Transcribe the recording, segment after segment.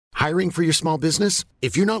Hiring for your small business?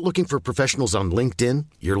 If you're not looking for professionals on LinkedIn,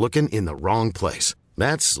 you're looking in the wrong place.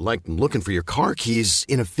 That's like looking for your car keys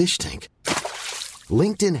in a fish tank.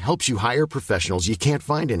 LinkedIn helps you hire professionals you can't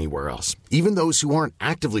find anywhere else, even those who aren't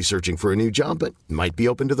actively searching for a new job but might be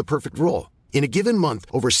open to the perfect role. In a given month,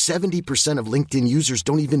 over 70% of LinkedIn users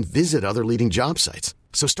don't even visit other leading job sites.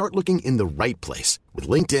 So start looking in the right place. With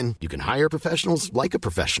LinkedIn, you can hire professionals like a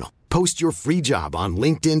professional. Post your free job on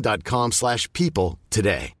linkedin.com/people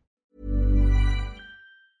today.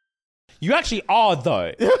 You actually are,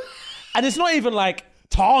 though. And it's not even like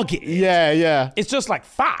targeted. Yeah. It's just like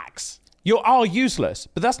facts. You are useless.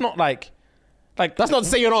 But that's not like... That's not to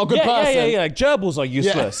say you're not a good person. Yeah. Like, gerbils are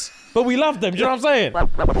useless. Yeah. But we love them. Do you know what I'm saying?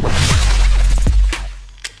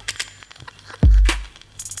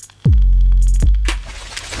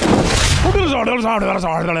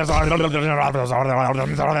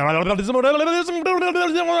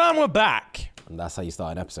 We're back. And that's how you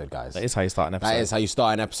start an episode, guys. That is how you start an episode. That is how you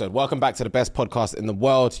start an episode. Welcome back to the best podcast in the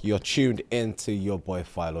world. You're tuned into your boy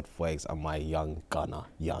Philod Fuegs and my young gunner,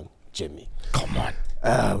 young Jimmy. Come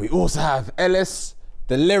on. We also have Ellis,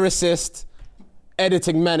 the lyricist,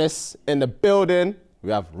 editing menace in the building.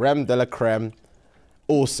 We have Rem de la Creme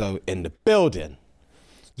also in the building.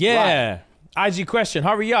 Yeah. Right. IG question,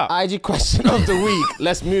 hurry up. IG question of the week.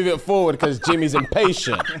 Let's move it forward because Jimmy's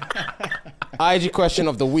impatient. IG question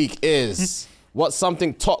of the week is, what's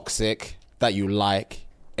something toxic that you like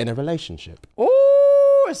in a relationship?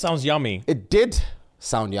 Oh, it sounds yummy. It did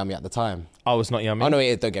sound yummy at the time. Oh, it's not yummy? Oh, no, it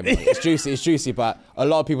is. Don't get me wrong. It's juicy, but a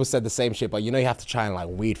lot of people said the same shit, but you know you have to try and like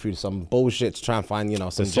weed through some bullshit to try and find,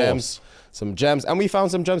 some gems. And we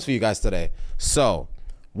found some gems for you guys today. So,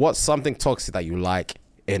 what's something toxic that you like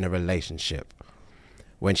in a relationship?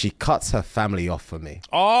 When she cuts her family off for me.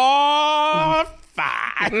 Oh,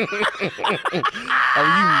 fine.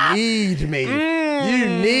 Oh, you need me. You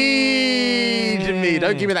need me.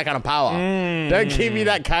 Don't give me that kind of power. Don't give me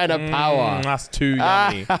that kind of power. That's too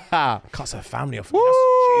yummy. Cuts her family off. That's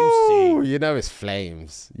juicy. You know it's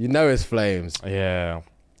flames. Yeah.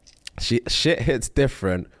 Shit hits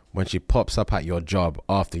different when she pops up at your job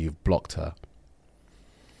after you've blocked her.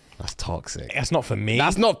 That's toxic. That's not for me.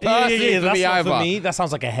 That's not personally for me either. For me. That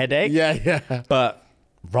sounds like a headache. Yeah. But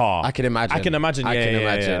raw. I can imagine.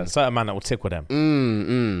 Yeah. Certain man that will tickle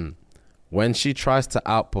them. When she tries to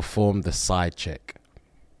outperform the side chick.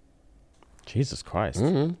 Jesus Christ.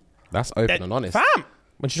 That's open and honest. Fam!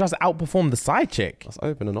 When she tries to outperform the side chick. That's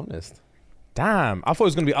open and honest. Damn. I thought it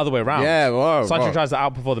was going to be the other way around. Yeah, whoa. Side chick tries to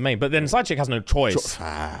outperform the main. But then the side chick has no choice.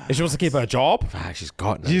 If she wants to keep her job. She's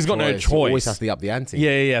got no choice. She always has to up the ante.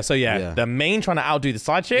 Yeah. So the main trying to outdo the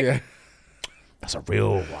side chick. Yeah. That's a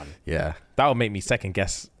real one. Yeah. That would make me second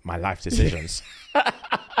guess my life decisions. That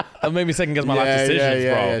would make me second guess my life decisions,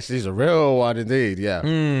 bro. Yeah, she's a real one indeed,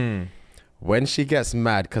 yeah. When she gets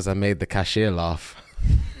mad because I made the cashier laugh.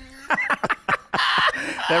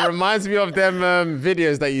 That reminds me of them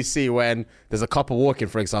videos that you see when there's a couple walking,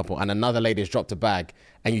 for example, and another lady has dropped a bag,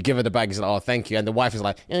 and you give her the bag, you say, oh, thank you. And the wife is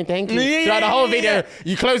like, thank you. Throughout the whole video,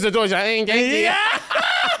 you close the door, you're like, thank you.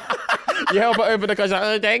 You help her open the car, she's like,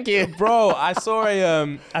 oh, thank you. Bro, I saw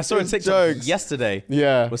a TikTok yesterday.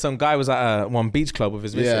 Yeah. Where some guy was at one beach club with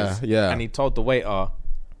his missus. Yeah. And he told the waiter,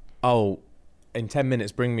 oh, in 10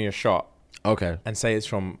 minutes, bring me a shot. Okay. And say it's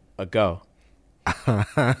from a girl.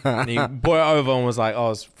 And he brought it over and was like, oh,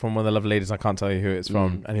 it's from one of the lovely ladies, I can't tell you who it's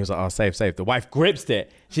from. And he was like, oh, safe. The wife grips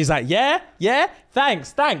it. She's like, yeah,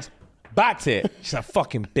 thanks. Backed it. She's like,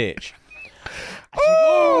 fucking bitch.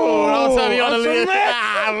 Don't tell me on the list.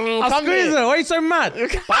 I'm squeezing her. Why are you so mad?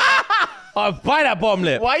 Buy that bottom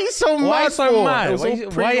lip. Why are you so mad?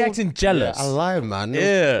 Why are you acting jealous? Yeah, I lie, man.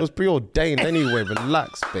 It was preordained anyway.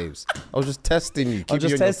 Relax, babes. I was just testing you. I was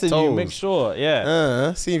just testing you. Make sure.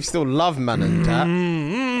 Yeah. See if you still love man and cat.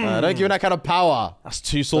 Don't give me that kind of power. That's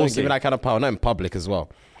too saucy. Don't give me that kind of power. Not in public as well.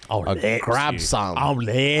 I'll grab some. I'll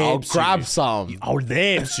grab some. I'll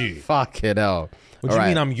let you. Fucking hell. What do you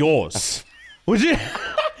mean I'm yours? What do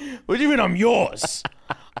you mean I'm yours?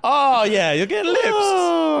 Oh, yeah, you're getting lips.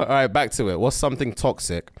 All right, back to it. What's something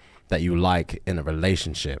toxic that you like in a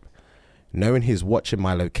relationship? Knowing he's watching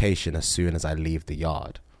my location as soon as I leave the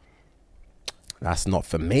yard. That's not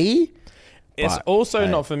for me. It's also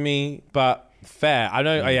not for me, but fair. I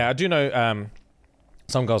know, I do know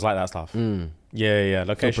some girls like that stuff. Yeah,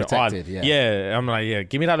 location. Feel protected, yeah, I'm like,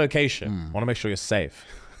 give me that location. I want to make sure you're safe.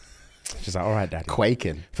 She's like, all right, daddy.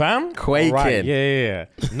 Quaking. Fam? Quaking. Right. Yeah.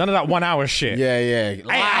 None of that 1 hour shit. Yeah. 8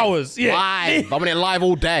 hours. Yeah. Live. I'm on it live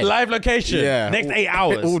all day. Live location. Yeah. Next 8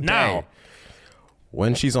 hours. All day. Now.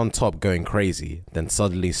 When she's on top going crazy, then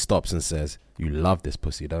suddenly stops and says, you love this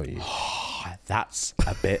pussy, don't you? that's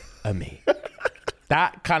a bit of me.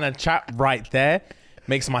 That kind of chat right there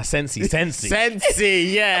makes my sensey.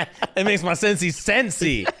 Sensey, yeah. It makes my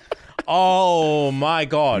sensey. Oh my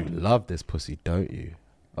God. You love this pussy, don't you?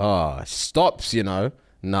 Oh, stops, you know.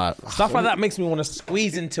 No. Stuff like that makes me want to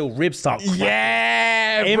squeeze until ribs start cracking.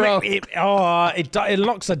 Yeah, bro. It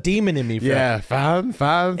locks a demon in me, bro. Yeah, fam.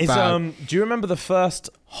 Do you remember the first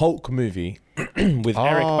Hulk movie with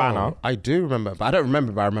Eric Bana? I do remember, but I don't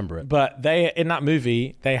remember, but I remember it. But in that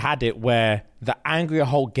movie, they had it where the angrier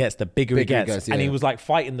Hulk gets, the bigger he gets. And he was like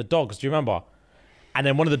fighting the dogs. Do you remember? And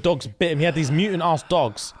then one of the dogs bit him. He had these mutant-ass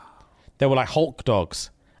dogs. They were like Hulk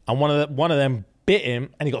dogs. And one of them bit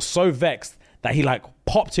him, and he got so vexed that he like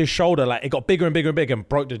popped his shoulder, like it got bigger and bigger and bigger and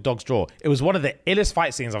broke the dog's jaw. It was one of the illest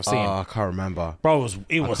fight scenes I've seen. Oh, I can't remember. Bro, it was I can't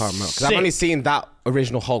remember. 'Cause sick. I've only seen that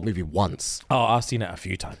original Hulk movie once. Oh, I've seen it a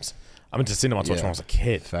few times. I went to cinema to watch when I was a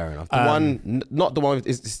kid. Fair enough. Not the one with,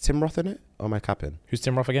 is Tim Roth in it? Or am I capping? Who's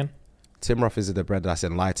Tim Roth again? Tim Roth is the brother that's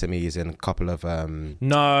in Lie to Me. He's in a couple of...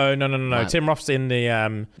 No. Tim Roth's in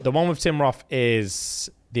the one with Tim Roth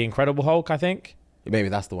is The Incredible Hulk, I think. Maybe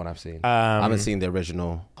that's the one I've seen. I haven't seen the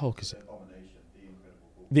original. Hulk, is it?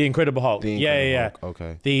 The Incredible Hulk. Yeah. Hulk.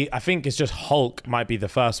 Okay. I think it's just Hulk might be the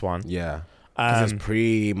first one. Yeah. Because it's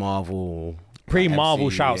pre-Marvel. Pre-Marvel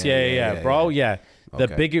MC, shouts. Yeah, bro. Yeah. The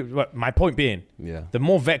Okay. bigger, my point being, the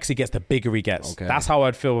more vex he gets, the bigger he gets. Okay. That's how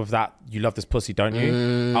I'd feel with that. You love this pussy, don't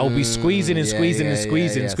you? I'll be squeezing and squeezing and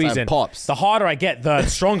squeezing and squeezing. So it pops. The harder I get, the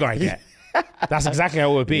stronger I get. That's exactly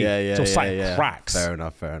how it would be. Till sight cracks. Fair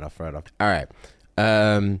enough. All right.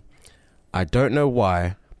 I don't know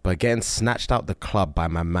why, but getting snatched out the club by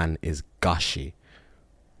my man is gushy.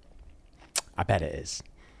 I bet it is.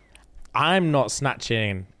 I'm not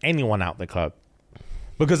snatching anyone out the club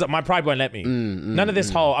because my pride won't let me. None of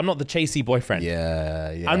this whole, I'm not the chasey boyfriend.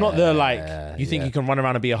 Yeah. I'm not the you think you can run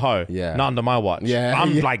around and be a hoe? Yeah. Not under my watch. Yeah.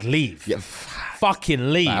 I'm like, leave. Yeah.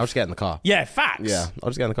 Fucking leave. I'll just get in the car. Yeah, facts. Yeah, I'll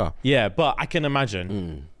just get in the car. Yeah, but I can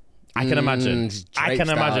imagine. I can imagine.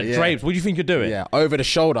 Yeah. Drapes, what do you think you're doing? Yeah, over the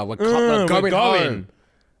shoulder. We're going home.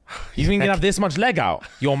 You think you can have this much leg out?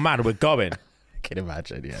 You're mad, we're going. I can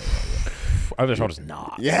imagine, yeah. Over the shoulders,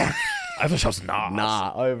 nah. Yeah. Over the shoulders, nah.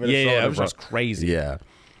 Nah, over the shoulder. Yeah, over the bro. shoulders, crazy. Yeah.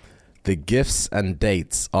 The gifts and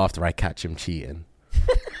dates after I catch him cheating.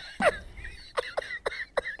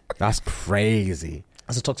 That's crazy.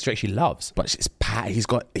 That's a toxic trait she loves. But he's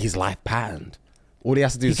got his life patterned. All he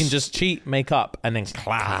has to do He is... can just cheat, make up, and then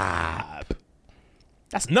clap.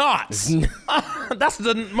 That's nuts. That's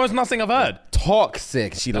the most nuts thing I've heard.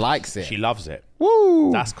 Toxic. She likes it. She loves it.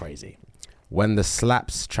 Woo. That's crazy. When the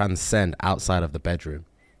slaps transcend outside of the bedroom.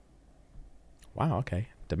 Wow, okay.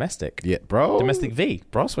 Domestic. Yeah, bro. Domestic V.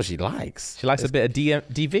 Bro, that's what she likes. She likes a bit of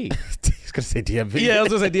DV. He's going to say DMV. Yeah, I was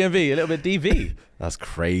going to say DMV. A little bit DV. That's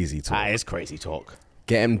crazy talk. That is crazy talk.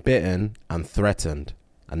 Getting bitten and threatened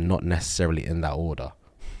and not necessarily in that order.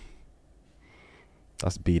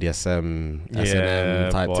 That's BDSM,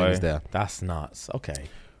 S&M type things there. That's nuts. Okay.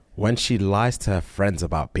 When she lies to her friends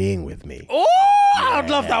about being with me. Oh, I would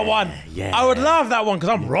love that one. Yeah. I would love that one because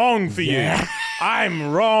I'm wrong for you.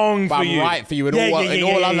 I'm wrong But for I'm you. right for you in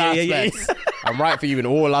all other aspects. I'm right for you in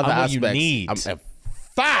all other I'm aspects. what you need.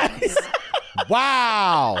 Facts.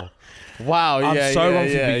 Wow. I'm so wrong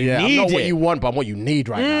for you, but you I'm need not what it. you want, but I'm what you need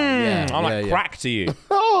right now. Yeah, I'm like crack to you.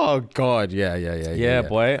 Oh God, yeah. Yeah,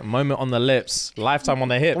 boy. A moment on the lips, lifetime on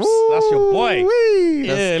the hips. That's your boy. Woo-wee.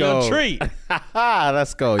 Yeah, Let's little go. treat.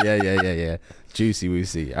 Let's go. Yeah. Juicy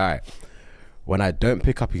woosy. All right. When I don't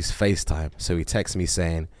pick up his FaceTime, so he texts me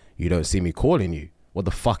saying, "You don't see me calling you. What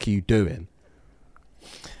the fuck are you doing?"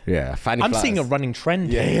 Yeah, fanny I'm flatters. seeing a running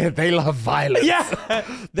trend. Yeah, they love violence. Yeah.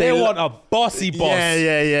 They want a bossy boss.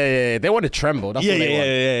 Yeah. They want to tremble. That's what they want.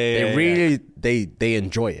 They really, they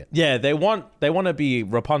enjoy it. Yeah, they want to be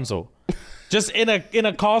Rapunzel. Just in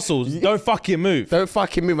a castle. Don't fucking move. Don't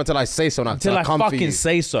fucking move until I say so. Until I come for you. fucking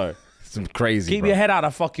say so. It's crazy. Keep bro. your head out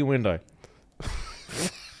of the fucking window.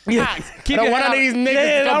 Yeah. Keep I don't your want head none of out. these niggas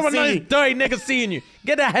Yeah, to I come don't want none of see. these dirty niggas seeing you.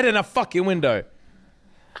 Get that head in a fucking window.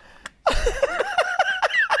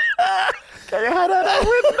 Get your head out that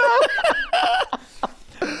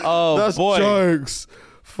window. Oh, That's boy. jokes.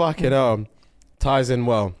 Fucking ties in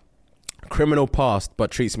well. Criminal past,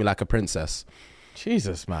 but treats me like a princess.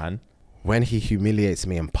 Jesus, man. When he humiliates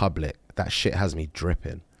me in public, that shit has me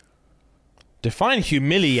dripping. Define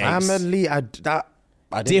humiliates. Family, I didn't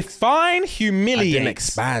Define humiliates.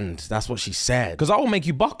 expand. That's what she said. Because I will make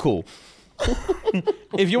you buckle.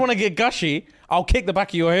 If you want to get gushy, I'll kick the back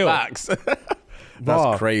of your heel. Facts. That's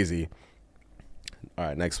Bruh. crazy. All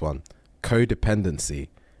right, next one. Codependency.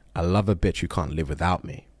 I love a bitch who can't live without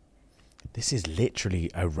me. This is literally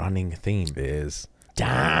a running theme. It is.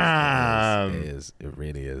 Damn. It is. It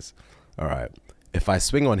really is. All right. If I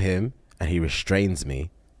swing on him and he restrains me,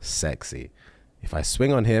 sexy. If I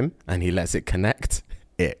swing on him and he lets it connect,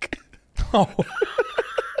 ick. Oh.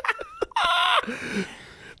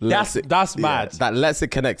 That's mad. That lets it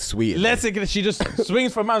connect, sweet. She just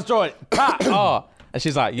swings for a man's jaw. And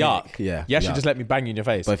she's like, yuck. Yeah. You actually just let me bang you in your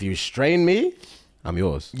face. But if you restrain me, I'm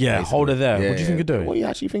yours. Yeah, basically. hold her there. What do you think you're doing? What do you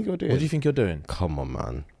actually think you're doing? What do you think you're doing? Come on,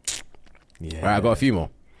 man. Yeah. All right, I got a few more.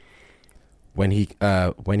 When he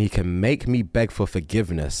can make me beg for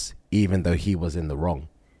forgiveness, even though he was in the wrong.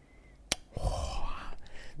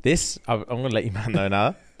 This, I'm going to let you man know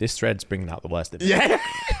now. This thread's bringing out the worst in me. Yeah,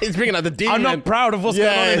 it's bringing out the demon. I'm not proud of what's going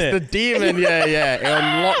on in it. Yeah, it's the demon. Yeah. It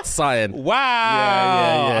unlocked Cyan.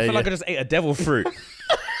 Wow. I feel like I just ate a devil fruit.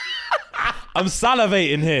 I'm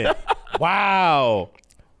salivating here. Wow.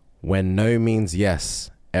 When no means yes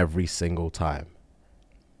every single time.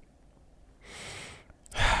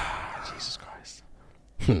 Jesus Christ.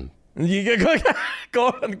 You go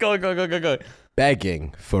on.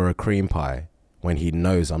 Begging for a cream pie when he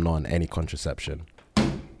knows I'm not on any contraception.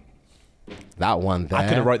 That one there. I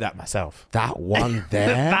could have wrote that myself. That one there.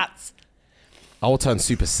 That's... I will turn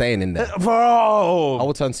Super Saiyan in there. Bro.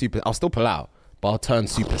 I'll still pull out, but I'll turn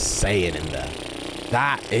Super Saiyan in there.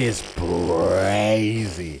 That is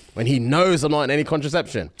crazy. When he knows I'm not on any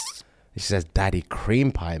contraception. He says, Daddy,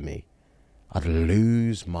 cream pie me. I'd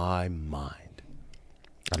lose my mind.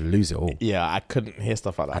 I'd lose it all. Yeah, I couldn't hear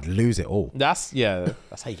stuff like that. I'd lose it all. That's how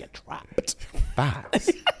you get trapped. Facts.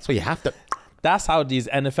 That's what you have to. That's how these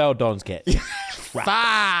NFL dons get trapped.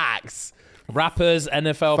 Facts. Rappers,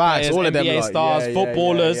 NFL Facts, players, all of them NBA like, stars, yeah,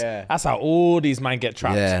 footballers. yeah. That's how all these men get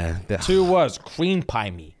trapped. Yeah. 2 words, cream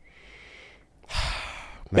pie me.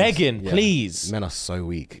 Begging, please. Men are so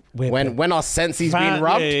weak. We're When our senses being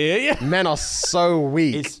rubbed, Yeah. men are so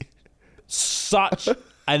weak. It's such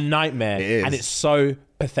a nightmare. It is. And it's so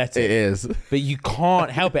pathetic. It is. But you can't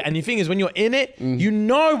help it. And the thing is, when you're in it, you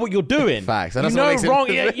know what you're doing. Facts. And You that's know what makes it- wrong.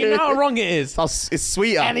 You know how wrong it is. It's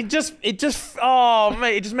sweeter. And it just, oh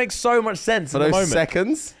mate, it just makes so much sense for in the those moment.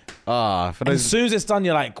 seconds. For And as those. soon as it's done,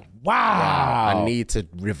 you're like, wow. I need to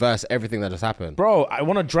reverse everything that just happened. Bro, I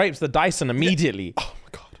want to drapes the Dyson immediately. Oh my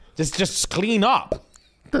god. Just clean up.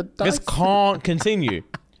 The This can't continue.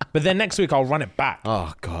 But then next week I'll run it back.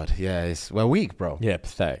 Oh god. Yeah. We're weak, bro. Yeah,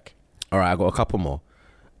 pathetic. All right. I got a couple more.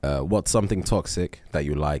 What's something toxic that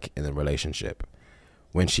you like in a relationship?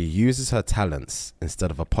 When she uses her talents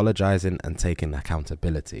instead of apologizing and taking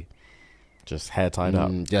accountability. Just hair tied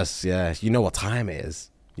up. You know what time it is.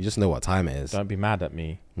 You just know what time it is. Don't be mad at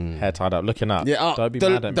me. Hair tied up, looking up. Yeah, Don't be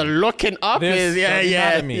mad at the me. looking up is Don't be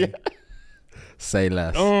mad at me. Yeah. Say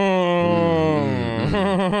less.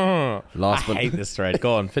 Last I but hate this thread.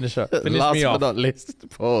 Go on, finish me last off. but not least,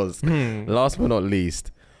 pause. Last but not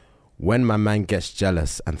least, when my man gets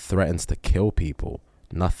jealous and threatens to kill people,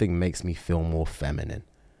 nothing makes me feel more feminine.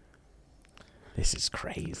 This is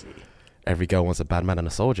crazy. Every girl wants a bad man and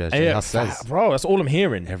a soldier, as J. Huss says. Bro, that's all I'm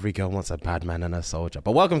hearing. Every girl wants a bad man and a soldier.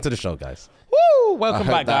 But welcome to the show, guys. Woo! Welcome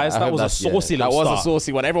back, guys. I That hope was a that's- saucy That little was start. a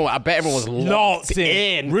saucy one. I bet everyone was locked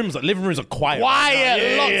in. Living rooms are quiet.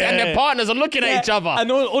 Quiet, locked, yeah. and their partners are looking at each other.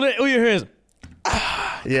 And all you hear is,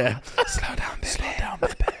 Yeah. slow down,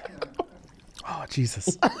 baby. Oh,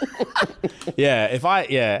 Jesus. If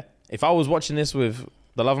I was watching this with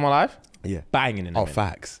the love of my life, Yeah. banging in Oh, it.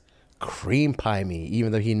 facts. Cream pie me,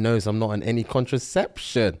 even though he knows I'm not on any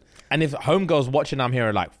contraception. And if homegirls watching, I'm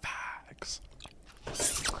hearing like, facts.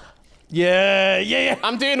 Yeah.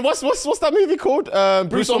 I'm doing what's that movie called?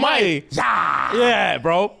 Bruce Almighty. Yeah,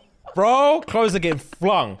 bro. Clothes are getting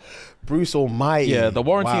flung. Bruce Almighty. Yeah, the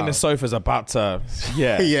warranty Wow. in the sofa's about to.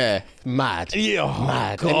 Yeah. Yeah, mad. Yeah, oh,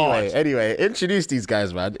 mad. God. Anyway, introduce these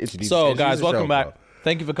guys, man. Introduce Guys, the welcome show, back. bro.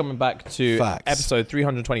 Thank you for coming back to Facts. episode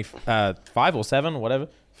 325 or 7 or whatever.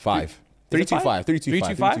 5. Is it 325.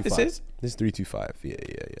 325. This is This is 325. Yeah.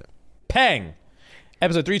 Peng.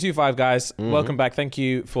 Episode 325, guys. Welcome back. Thank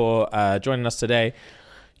you for joining us today.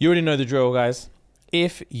 You already know the drill, guys.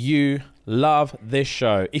 If you love this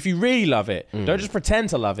show, if you really love it, don't just pretend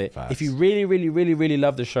to love it. Facts. If you really, really, really, really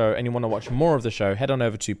love the show and you want to watch more of the show, head on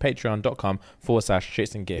over to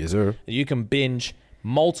patreon.com/ShxtsNGigs. Yes, sir. You can binge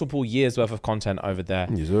multiple years worth of content over there.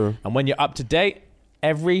 Yes, sir. And when you're up to date,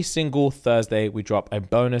 every single Thursday, we drop a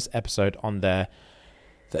bonus episode on there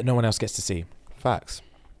that no one else gets to see. Facts.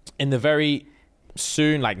 In the very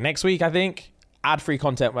soon, like next week, I think, ad-free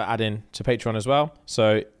content we're adding to Patreon as well.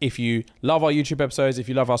 So if you love our YouTube episodes, if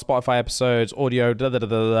you love our Spotify episodes, audio,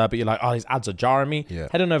 but you're like, oh, these ads are jarring me, Yeah.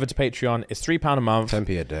 head on over to Patreon. It's £3 a month.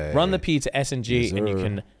 10p a day. Run the P to SNG, Yes, and you sir.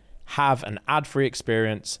 can have an ad-free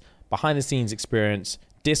experience, behind-the-scenes experience,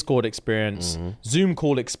 Discord experience, Zoom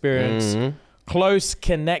call experience, close,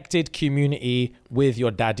 connected community with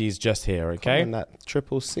your daddies just here, okay? And that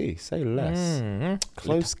triple C, say less.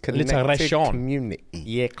 Close, connected Alliteration. community.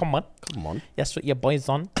 Yeah, come on. Come on. That's what your boy's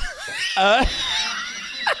on.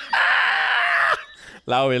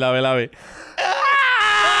 Lowy.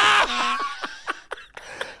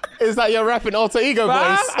 Is that your rapping alter ego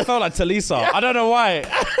voice? I felt like Talisa. I don't know why.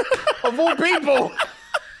 Of all people.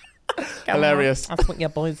 Hilarious. That's what your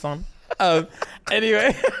boy's on.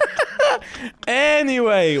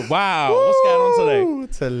 Anyway. Wow. What's going on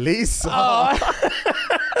today? Talisa.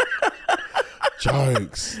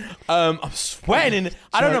 Jokes. I'm sweating.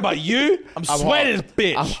 I don't know about you. I'm sweating this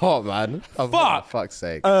bitch. I'm hot, man. Fuck. For fuck's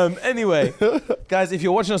sake. Anyway, guys, if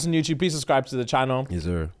you're watching us on YouTube, please subscribe to the channel. Yes,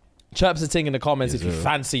 sir. Chirps a ting in the comments if you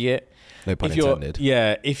fancy it. No pun If you're, intended.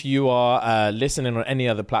 yeah, if you are listening on any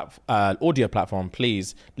other audio platform,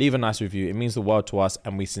 please leave a nice review. It means the world to us,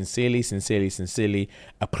 and we sincerely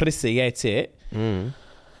appreciate it.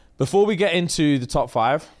 Before we get into the top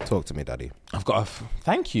 5, Talk to me, daddy. I've got a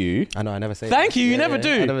thank you. I know, I never say Thank that. you. You never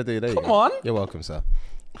do. I never do. There you Come go. on. You're welcome, sir.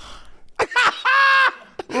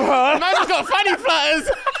 Man's got funny flutters.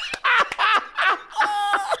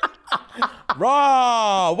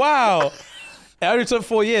 Raw. Wow. It only took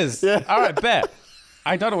 4 years. Yeah. All right, bet.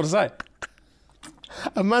 I don't know what to say.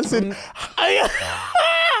 A man said,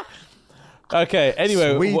 Okay,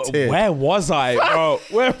 anyway, Sweetie. where was I, bro?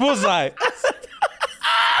 Where was I?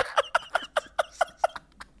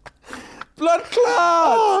 Blood clot.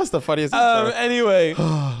 oh, that's the funniest intro. Anyway,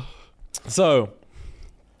 so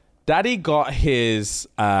Daddy got his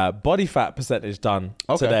body fat percentage done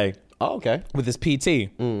today Oh, okay. with his PT.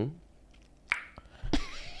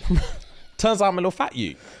 Turns out I'm a little fat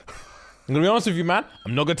you. I'm gonna be honest with you, man.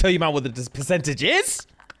 I'm not gonna tell you, man, what the percentage is.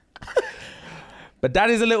 But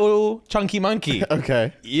Daddy's a little chunky monkey.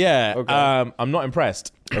 Okay. Yeah. Okay. I'm not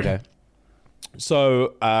impressed. Okay.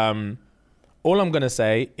 So all I'm gonna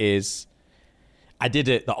say is I did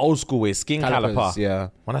it the old school way, skin Calipers, caliper. yeah.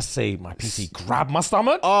 When I say my PT grabbed my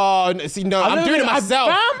stomach, Oh, see, no, I'm doing it myself.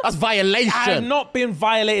 Fam, That's violation. I have not been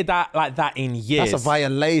violated like that in years. That's a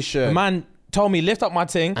violation. The man told me lift up my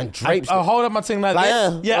ting And drapes I it. hold up my ting like Like,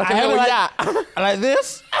 this. yeah, like a I held little it yacht. like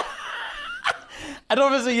this. And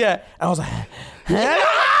obviously, and I was like,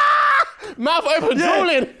 Mouth open,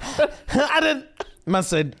 drooling. I didn't. Man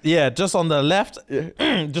said, just on the left,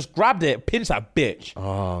 just grabbed it, pinched that bitch.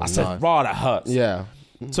 I said, raw, that hurts. Yeah.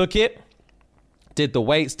 Took it, did the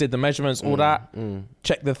weights, did the measurements, all that.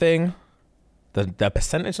 Checked the thing. The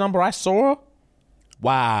percentage number I saw,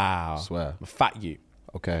 wow. Swear. Fat you.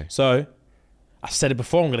 Okay. So, I've said it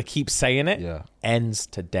before, I'm going to keep saying it. Yeah. Ends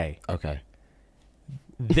today. Okay.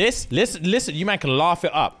 Listen, you man can laugh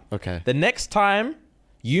it up. Okay. The next time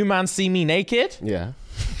you man see me naked, Yeah.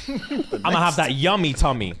 I'm going to have that yummy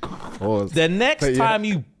tummy. Pause. The next But yeah. time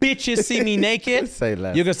you bitches see me naked, Say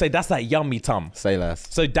less. you're going to say, that's that yummy tum. Say less.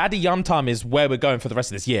 So Daddy Yum Tum is where we're going for the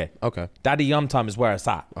rest of this year. Okay. Daddy Yum Tum is where it's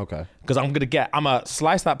at. Okay. Because I'm going to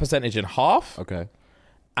slice that percentage in half. Okay.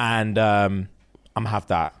 And I'm going to have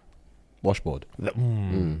that. Washboard.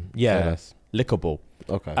 Yeah. Say less. Lickable.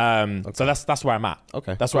 Okay. So that's where I'm at.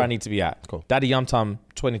 Okay, That's where I need to be at. Cool. Daddy Yum Tum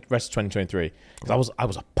rest of 2023. Because I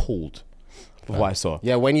was appalled with what I saw.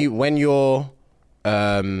 Yeah, when you're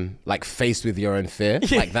like faced with your own fear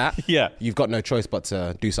like that, Yeah. you've got no choice but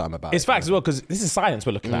to do something about It's it. facts as well, because this is science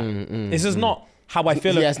we're looking at. This is not how I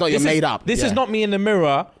feel. Yeah, it's not This your is- made up. This is Yeah. not me in the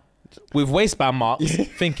mirror with waistband marks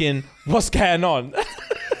thinking, what's going on?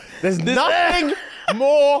 There's nothing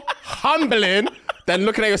more humbling than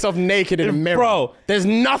looking at yourself naked in a mirror. Bro. There's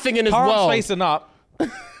nothing in this Palms world. facing up,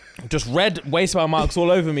 just red waistband marks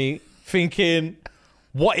all over me, thinking,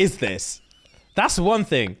 what is this? That's one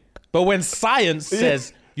thing. But when science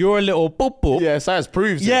says you're a little boop boop, Yeah, science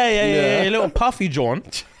proves yeah, it. a little puffy John,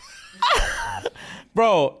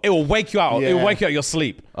 bro, it will wake you out. It will Yeah. wake you out of your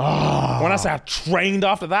sleep. When I say I trained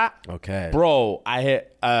after that, Okay. bro, I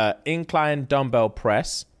hit incline dumbbell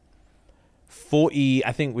press, 40.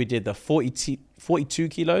 I think we did the 42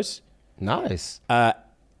 kilos. Nice.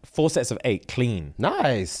 4 sets of 8 clean.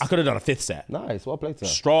 Nice. I could have done a 5th set. Nice. Well played, sir.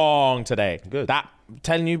 Strong today. Good. That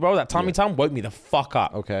telling you, bro, that tummy time woke me the fuck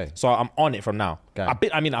up. Okay. So I'm on it from now. Okay. I've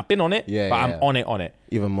been on it, Yeah, but yeah. I'm on it.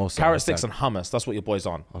 Even more so. Carrot sticks and hummus. That's what your boy's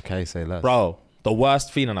on. Okay, say less. Bro, the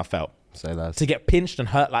worst feeling I felt. Say less. To get pinched and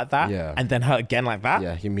hurt like that, Yeah. and then hurt again like that.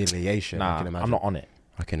 Yeah, humiliation. I Nah, can imagine. I'm not on it.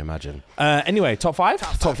 I can imagine. Anyway, top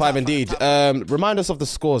 5? Top 5 indeed. Remind us of the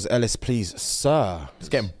scores, Ellis, please, sir. It's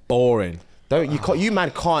getting boring. Don't you? You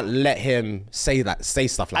man can't let him say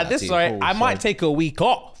stuff like At that. this to you. rate, I might take a week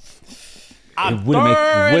off. It wouldn't make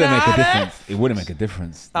a difference. It wouldn't make a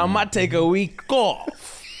difference. I might take a week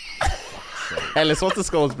off. Ellis, what's the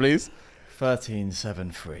scores, please?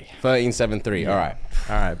 13-7-3. 13-7-3. All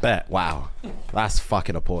right, bet. Wow, that's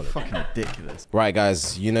fucking appalling. Fucking ridiculous. Right,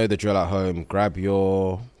 guys, you know the drill at home. Grab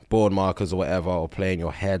your board markers or whatever, or play in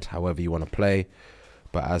your head, however you want to play.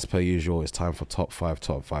 But as per usual, it's time for top five.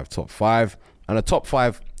 And the top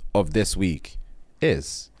 5 of this week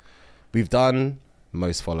is, we've done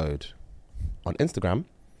most followed on Instagram.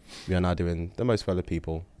 We are now doing the most followed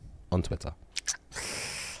people on Twitter.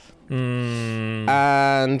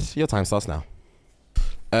 And your time starts now.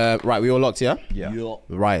 Right, we all locked, yeah? Yeah.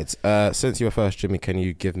 Right. Since you were first, Jimmy, can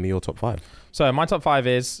you give me your top 5? So my top 5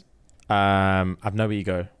 is, I've no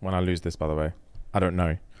ego when I lose this, by the way. I don't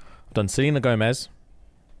know. I've done Selena Gomez,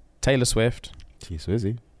 Taylor Swift,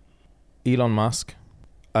 T-Swizzy, Elon Musk,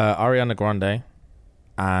 Ariana Grande,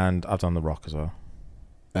 and I've done The Rock as well.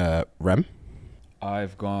 Rem.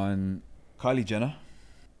 I've gone Kylie Jenner,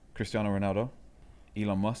 Cristiano Ronaldo,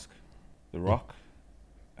 Elon Musk, The Rock,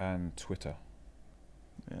 and Twitter.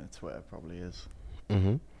 Yeah, Twitter probably is.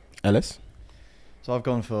 Ellis. So I've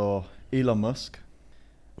gone for Elon Musk.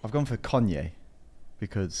 I've gone for Kanye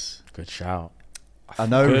because Good shout. I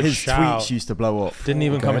know Good his shout. tweets used to blow up. Didn't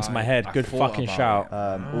even come Okay. into my head. I Good thought fucking about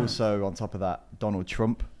shout. Also, on top of that, Donald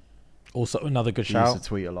Trump. Also another good He used shout. to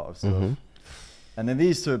tweet a lot of stuff. And then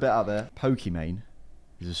these two are a bit out there. Pokimane.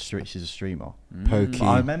 She's a streamer. Pokey. But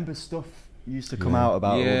I remember stuff used to come out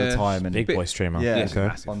about all the time. And Big boy streamer. yeah, Yes,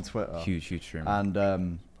 massive. on Twitter. Huge stream. And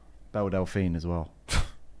Belle Delphine as well.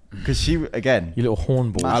 Because she, again... You little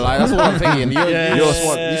hornball. I like, that's what I'm thinking.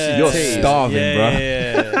 You're starving, bro.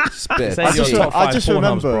 Yeah. spit. Say your top I five just Pornhubs,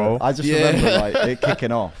 remember, bro. remember like it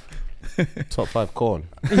kicking off. Top 5 corn.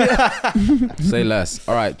 Say less.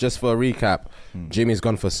 All right, just for a recap, Jimmy's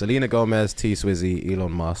gone for Selena Gomez, T-Swizzy,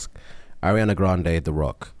 Elon Musk, Ariana Grande, The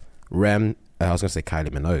Rock, Rem, I was going to say Kylie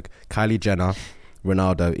Minogue, Kylie Jenner,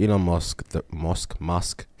 Ronaldo, Elon Musk,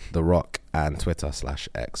 The Rock, and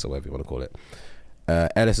Twitter/X, or whatever you want to call it.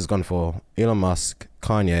 Ellis has gone for Elon Musk,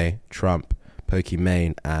 Kanye, Trump,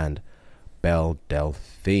 Pokimane, and Belle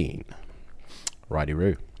Delphine.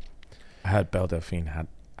 Righty-roo. I heard Belle Delphine had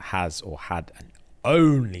an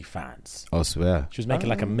OnlyFans. I swear. She was making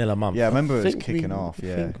like $1 million a month. Yeah, I remember it was think kicking we- off. I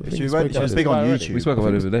Yeah, think we she spoke was about big on this YouTube. We spoke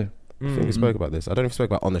about it today. I think we spoke about this. I don't know if we spoke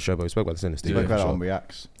about it on the show, but we spoke about this in the We studio. spoke about it for on sure.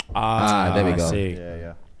 Reacts. there we I go. see.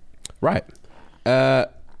 Yeah. Right.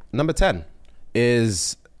 Number 10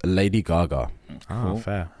 is Lady Gaga. Ah,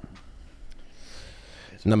 fair.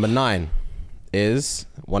 Number 9 is,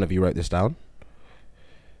 one of you wrote this down,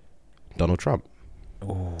 Donald Trump.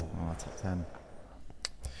 Oh, top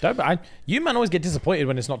 10. You man always get disappointed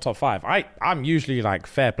when it's not top 5. I'm usually like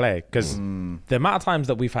fair play because the amount of times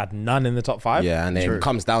that we've had none in the top 5. Yeah, and then True. it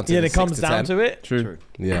comes down to Yeah, the it comes 6 down 10. to it. True.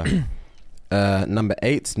 Yeah. Number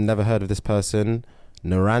 8, never heard of this person,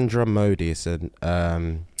 Narendra Modi. It's an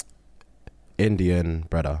Indian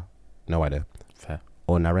brother. No idea. Fair.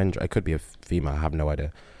 Or Narendra. It could be a female. I have no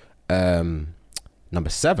idea. Number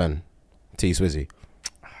 7, T-Swizzy.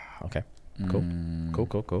 Okay.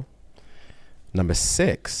 Cool. Number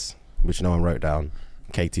 6, which no one wrote down,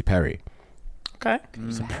 Katy Perry. Okay.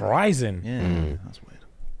 Surprising. Yeah, that's weird.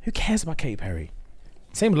 Who cares about Katy Perry?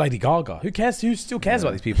 Same with Lady Gaga. Who cares? Who still cares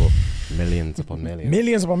about these people? Millions upon millions.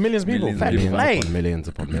 Millions upon millions of people. Fair play. Millions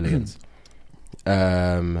upon millions.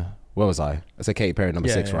 Where was I? I said Katy Perry, number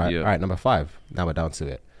 6, right? Yeah. All right, number 5. Now we're down to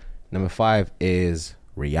it. Number 5 is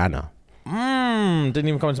Rihanna. Didn't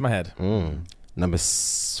even come into my head. Number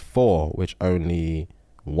 4, which only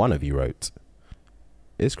one of you wrote,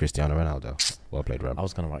 is Cristiano Ronaldo. Well played, Ram. I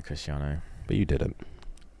was gonna write Cristiano. But you didn't.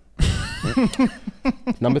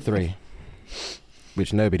 Number 3,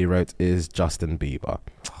 which nobody wrote, is Justin Bieber.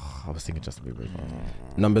 I was thinking Justin Bieber.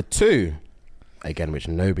 Number 2, again, which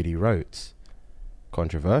nobody wrote,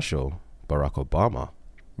 controversial, Barack Obama.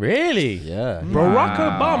 Really? Yeah. Barack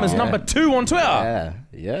Obama's Yeah. number 2 on Twitter.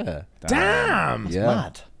 Yeah. Damn. Yeah.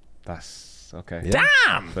 Mad. That's okay. Yeah.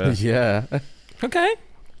 Damn. Yeah. Okay.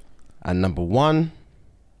 And number 1,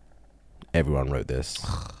 everyone wrote this,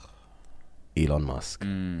 Elon Musk.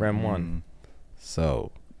 Rem 1.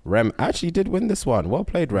 So Rem actually did win this one. Well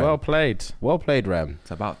played, Rem. Well played. Well played, Rem. It's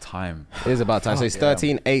about time. It is about time. So it's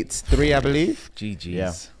 13-8-3, I believe. GG's.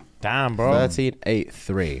 Yeah. Damn, bro.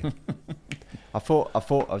 13-8-3. I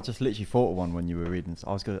just literally thought of one when you were reading.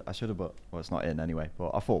 I should have, but well, it's not in anyway.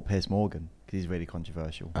 But I thought Piers Morgan because he's really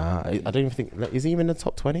controversial. I don't even think, is he even in the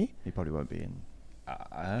top 20? He probably won't be in.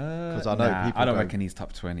 Because I know people I don't go reckon he's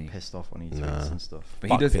top 20. Pissed off when he tweets Nah. and stuff. But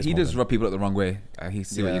Fuck Piers he does Morgan. rub people up the wrong way. He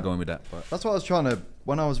see where Yeah. you're going with that. But That's what I was trying to.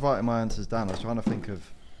 When I was writing my answers down, I was trying to think of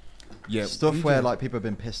Yeah, stuff where like people have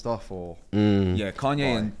been pissed off or. Yeah,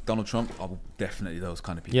 Kanye and Donald Trump are definitely those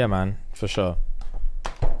kind of people. Yeah, man, for sure.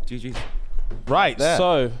 GG. Right, There.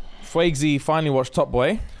 so Fuegzi finally watched Top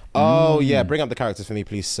Boy. Oh yeah, bring up the characters for me,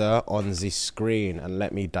 please, sir, on the screen, and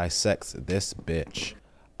let me dissect this bitch.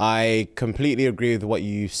 I completely agree with what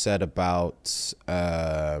you said about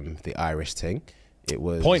the Irish thing. It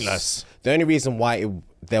was Pointless. The only reason why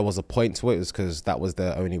there was a point to it was because that was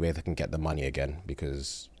the only way they can get the money again.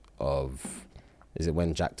 Because of, is it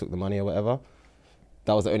when Jack took the money or whatever?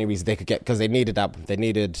 That was the only reason they could get, because they needed that. They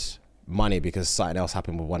needed money because something else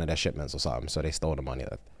happened with one of their shipments or something, so they stole the money.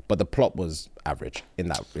 But the plot was average in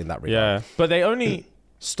that regard. Yeah, but they only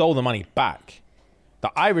stole the money back.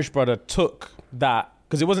 The Irish brother took that,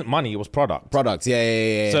 because it wasn't money, it was product. Products,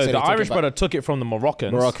 yeah. So they the took Irish it back. brother took it from the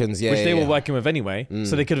Moroccans, Yeah, which they yeah. were working with anyway.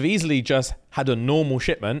 So they could have easily just had a normal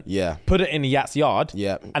shipment, Yeah. put it in the Yats yard,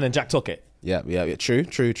 Yeah. and then Jack took it. Yeah. True.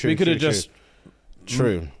 We could have just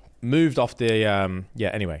True. moved off the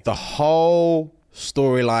anyway. The whole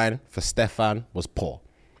storyline for Stefan was poor.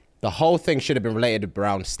 The whole thing should have been related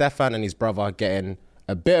around Stefan and his brother getting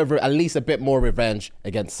a bit of, at least a bit more revenge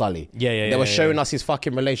against Sully. They were showing us his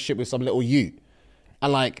fucking relationship with some little Ute.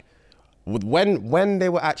 And like, when they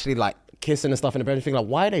were actually like kissing and stuff and everything, like,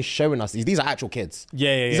 why are they showing us these? These are actual kids.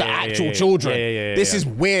 These are actual children. This is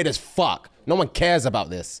weird as fuck. No one cares about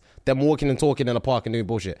this. Them walking and talking in a park and doing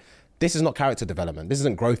bullshit. This is not character development. This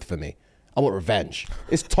isn't growth for me. I want revenge.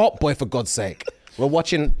 It's Top Boy, for God's sake. We're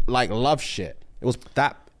watching like love shit. It was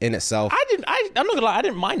that in itself. I'm not gonna lie, I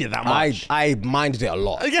didn't mind it that much. I minded it a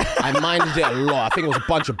lot. I minded it a lot. I think it was a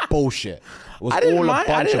bunch of bullshit. It was I didn't all a mind,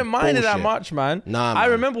 bunch I didn't of mind it that bullshit. much, man. Nah, I man.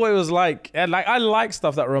 remember what it was like. And like, I like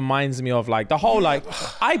stuff that reminds me of like the whole like.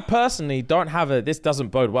 I personally don't have this doesn't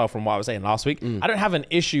bode well from what I was saying last week. I don't have an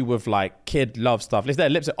issue with like kid love stuff. If their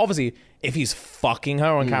lips, obviously, if he's fucking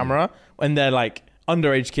her on camera when they're like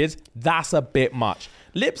underage kids, that's a bit much.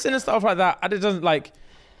 Lips and stuff like that,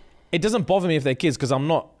 it doesn't bother me if they're kids because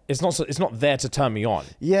it's not there to turn me on.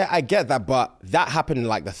 Yeah, I get that, but that happened in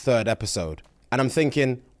like the 3rd episode. And I'm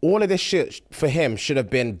thinking all of this shit for him should have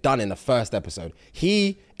been done in the 1st episode.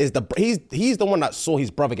 He's the one that saw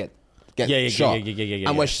his brother get shot.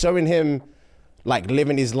 And we're showing him like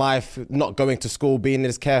living his life, not going to school, being in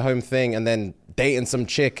his care home thing, and then dating some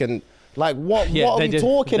chick and like what are we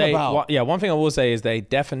talking about? One thing I will say is they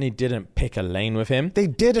definitely didn't pick a lane with him. They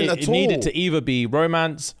didn't at It all. needed to either be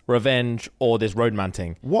romance, revenge, or this roadman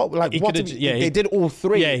thing. They did all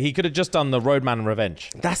three. Yeah, he could have just done the roadman and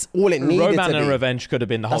revenge. That's all it needed to be. Roadman and revenge could have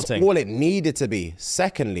been the whole thing. That's all it needed to be.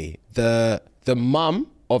 Secondly, the mum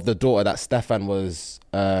of the daughter that Stefan was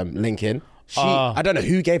linking, I don't know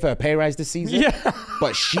who gave her a pay rise this season,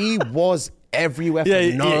 but she was everywhere for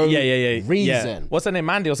no reason. Yeah. What's her name,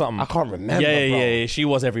 Mandy or something? I can't remember, Yeah, bro. yeah, she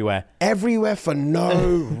was everywhere. Everywhere for no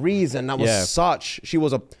reason. That was she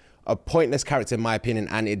was a pointless character in my opinion,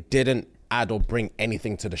 and it didn't add or bring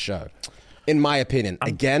anything to the show. In my opinion.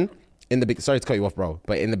 Again, sorry to cut you off, bro,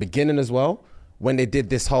 but in the beginning as well, when they did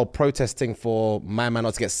this whole protesting for my man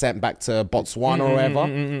not to get sent back to Botswana or whatever,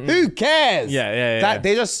 who cares?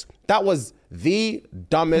 That was the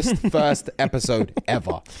dumbest first episode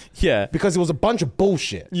ever. Yeah. Because it was a bunch of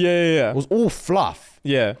bullshit. Yeah. It was all fluff.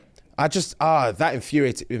 Yeah. I just, that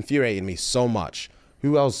infuriated me so much.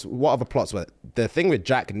 Who else? What other plots were? The thing with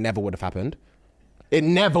Jack never would have happened. It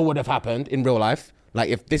never would have happened in real life. Like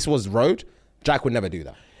if this was Road, Jack would never do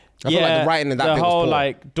that. I feel like the writing in that bit was poor.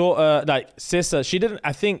 Like daughter, like sister, she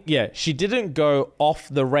didn't go off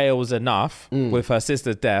the rails enough with her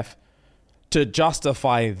sister's death to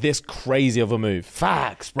justify this crazy of a move.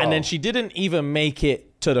 Facts, bro. And then she didn't even make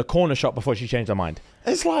it to the corner shop before she changed her mind.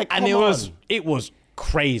 It's like, and it was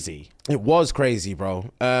crazy. It was crazy,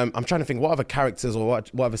 bro. I'm trying to think what other characters or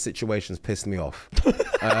what other situations pissed me off.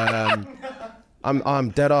 I'm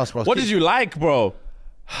dead ass, bro. What did you like, bro?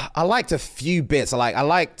 I liked a few bits.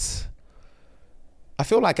 I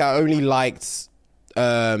feel like I only liked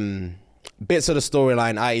bits of the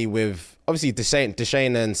storyline, i.e. with obviously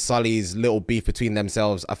Deshane and Sully's little beef between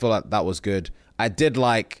themselves. I feel like that was good. I did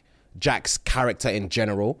like Jack's character in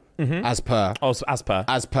general, as per. Oh, so as per.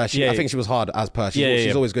 I think she was hard as per.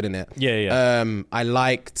 She's always good in it. Yeah. I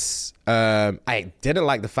liked. I didn't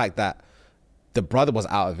like the fact that the brother was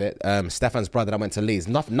out of it. Stefan's brother that went to Leeds.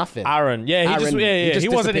 Nothing. Aaron. Yeah. He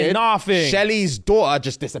wasn't in nothing. Shelly's daughter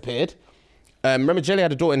just disappeared. Remember, Jelly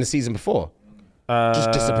had a daughter in the season before.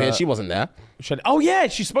 Just disappeared. She wasn't there. Oh yeah,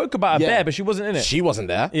 she spoke about a bear, but she wasn't in it. She wasn't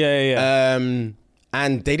there. Yeah.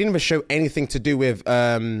 And they didn't even show anything to do with.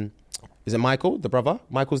 Is it Michael, the brother?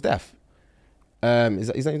 Michael's death. Is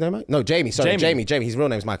that his name? No, Jamie. Sorry, Jamie. His real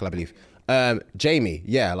name is Michael, I believe. Jamie.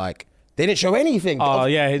 Yeah, like They didn't show anything. Oh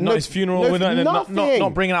yeah, not his funeral.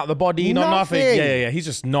 Not bringing out the body. Nothing. Yeah. He's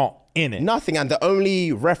just not in it. Nothing. And the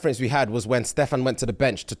only reference we had was when Stefan went to the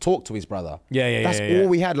bench to talk to his brother. That's all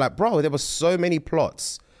we had. Like, bro, there were so many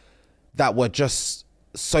plots that were just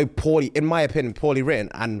so poorly, in my opinion, poorly written.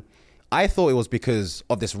 And I thought it was because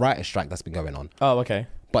of this writer's strike that's been going on. Oh, okay.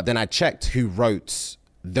 But then I checked who wrote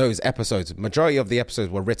those episodes. Majority of the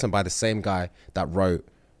episodes were written by the same guy that wrote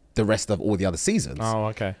the rest of all the other seasons. Oh,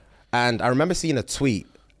 okay. And I remember seeing a tweet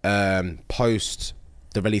post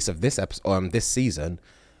the release of this episode, this season.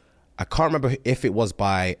 I can't remember if it was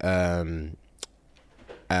by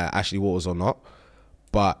Ashley Waters or not,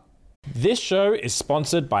 but this show is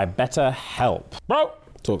sponsored by BetterHelp. Bro,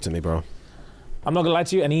 talk to me, bro. I'm not gonna lie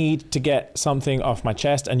to you. I need to get something off my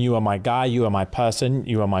chest, and you are my guy. You are my person.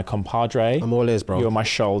 You are my compadre. I'm all ears, bro. You are my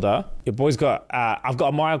shoulder. Your boy's got. I've got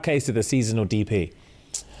a mild case of the seasonal DP.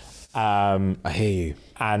 I hear you.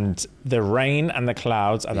 And the rain and the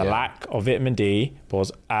clouds and the lack of vitamin D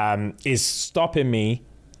is stopping me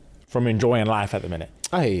from enjoying life at the minute.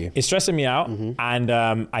 I hear you. It's stressing me out, and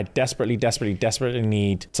I desperately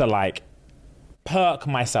need to like perk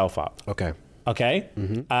myself up. Okay.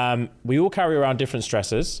 We all carry around different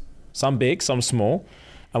stressors, some big, some small,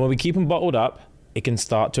 and when we keep them bottled up, it can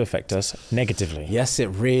start to affect us negatively. Yes, it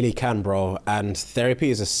really can, bro. And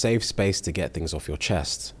therapy is a safe space to get things off your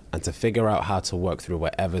chest and to figure out how to work through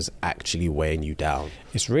whatever's actually weighing you down.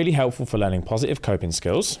 It's really helpful for learning positive coping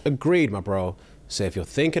skills. Agreed, my bro. So if you're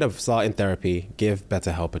thinking of starting therapy, give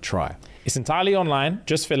BetterHelp a try. It's entirely online.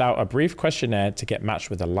 Just fill out a brief questionnaire to get matched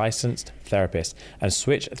with a licensed therapist and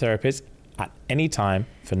switch therapists at any time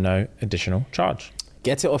for no additional charge.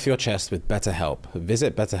 Get it off your chest with BetterHelp.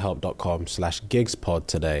 Visit betterhelp.com/gigspod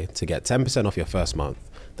today to get 10% off your first month.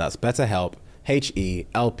 That's BetterHelp,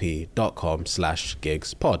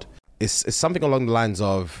 HELP.com/gigspod. It's something along the lines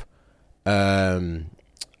of,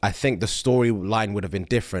 I think the storyline would have been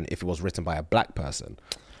different if it was written by a black person.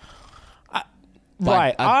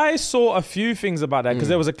 I saw a few things about that because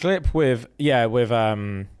there was a clip with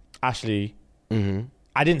Ashley. Mm-hmm.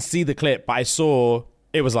 I didn't see the clip, but I saw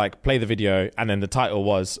it was like play the video, and then the title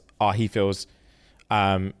was he feels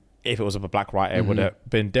if it was of a black writer it would have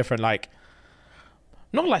been different. Like,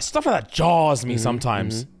 not like stuff like that jars me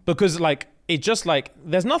sometimes because like it just like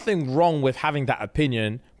there's nothing wrong with having that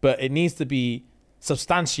opinion, but it needs to be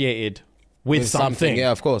substantiated with something.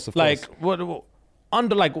 Yeah, of course. Like what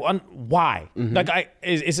why? Like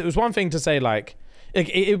it was one thing to say like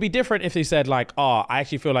it would be different if they said like, I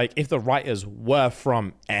actually feel like if the writers were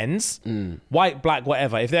from ends, white, black,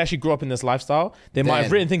 whatever, if they actually grew up in this lifestyle, they might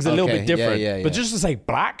have written things a little bit different. Yeah. But just to say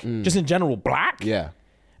black, just in general black,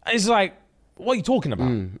 it's like, what are you talking about?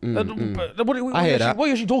 I hear that. What are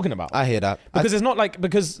you actually talking about? I hear that. Because it's not like,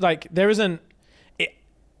 there isn't,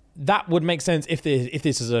 that would make sense if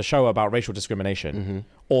this is a show about racial discrimination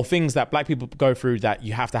or things that black people go through that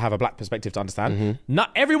you have to have a black perspective to understand.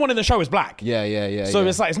 Not everyone in the show is black. Yeah. So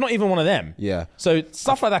it's like, it's not even one of them. Yeah. So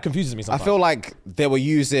stuff like that confuses me sometimes. I feel like they were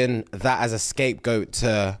using that as a scapegoat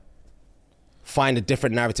to find a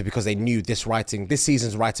different narrative because they knew this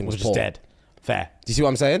season's writing was just poor. dead. Fair. Do you see what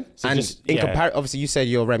I'm saying? So and just, in comparison, obviously you said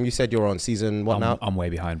you're on season what now? I'm way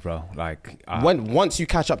behind, bro. Like once you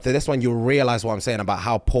catch up to this one, you'll realize what I'm saying about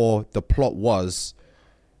how poor the plot was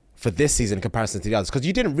for this season in comparison to the others. Because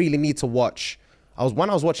you didn't really need to watch.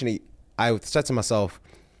 When I was watching it, I said to myself,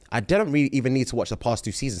 I didn't really even need to watch the past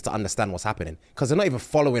two seasons to understand what's happening because they're not even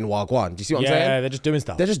following Wagwan. Do you see what I'm saying? Yeah, they're just doing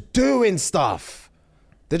stuff. They're just doing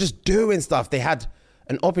stuff. They had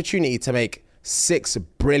an opportunity to make 6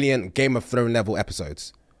 brilliant Game of Thrones level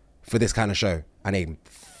episodes for this kind of show, and they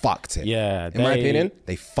fucked it. Yeah, in my opinion,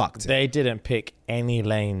 they fucked it. They didn't pick any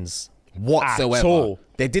lanes whatsoever. At all.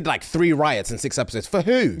 They did like 3 riots in 6 episodes. For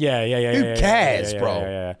who? Yeah. Who cares, bro?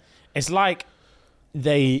 Yeah. It's like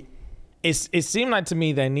it seemed like to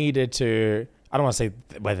me they needed to. I don't want to say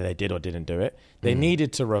whether they did or didn't do it. They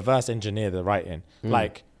needed to reverse engineer the writing.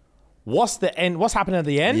 Like, what's the end? What's happening at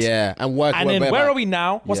the end? Yeah, and work. And then where are we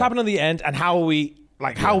now? What's happening at the end? And how are we?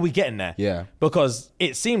 Like, how are we getting there? Yeah. Because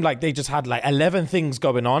it seemed like they just had like 11 things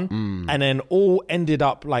going on, and then all ended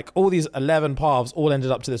up like all these 11 paths all ended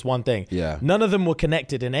up to this one thing. Yeah. None of them were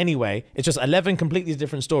connected in any way. It's just 11 completely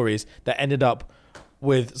different stories that ended up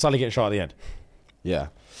with Sully getting shot at the end. Yeah.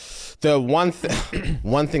 The one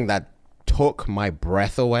thing that took my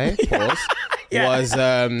breath away was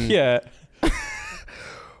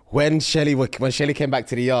when Shelly came back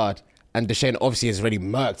to the yard and Deshane obviously has already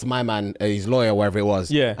murked my man, his lawyer, wherever it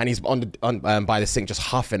was. Yeah. And he's on by the sink just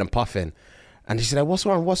huffing and puffing. And she said, what's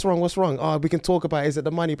wrong? Oh, we can talk about it. Is it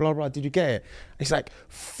the money? Blah, blah. Did you get it? And he's like,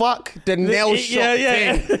 fuck the nail shop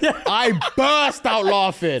thing. I burst out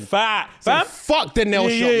laughing. Fuck the nail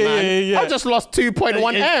shop, man. I just lost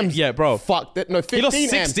 2.1 M's. Yeah, bro. Fuck that. No, 15 He lost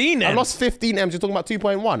 16 M's. I lost 15 M's. You're talking about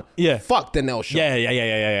 2.1. Yeah. Fuck the nail shop.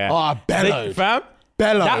 Yeah. Oh, I bellowed. Fam?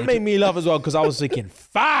 That made me laugh as well because I was thinking,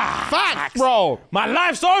 facts, bro. My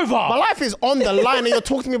life's over. My life is on the line and you're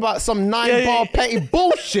talking to me about some 9-bar petty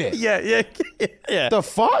bullshit. Yeah. The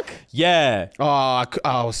fuck? Yeah. Oh,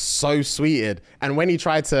 I was so sweeted. And when he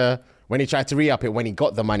tried to re-up it, when he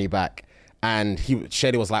got the money back, and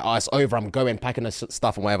Shady was like, oh, it's over, I'm going, packing the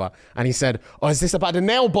stuff and whatever. And he said, oh, is this about the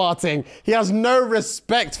nail bar thing? He has no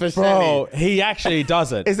respect for Bro, Shady. he actually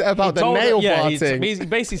doesn't. Is it about the nail bar thing? He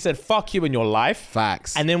basically said, fuck you in your life.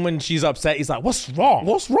 Facts. And then when she's upset, he's like, what's wrong?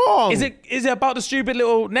 What's wrong? Is it about the stupid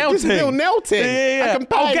little nail This thing? little nail thing. Yeah. I can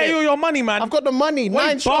buy I'll get it. you your money, man. I've got the money. Why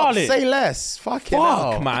 9 you shots. barley? Say less. Fucking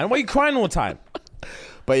hell. Fuck, man. Why are you crying all the time?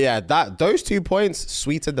 But yeah, those 2 points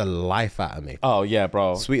sweetened the life out of me. Oh, yeah,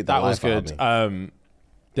 bro. Sweet that was life out of good.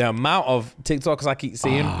 The amount of TikToks I keep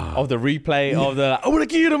seeing of the replay of the, I want to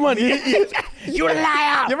give you the money. You're a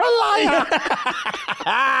liar. You're a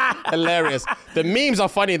liar. Hilarious. The memes are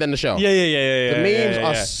funnier than the show. Yeah. The memes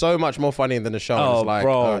are so much more funny than the show. Oh, It's like,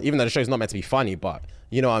 bro. Even though the show's not meant to be funny, but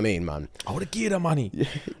you know what I mean, man. I want to give you the money.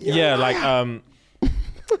 Yeah, like,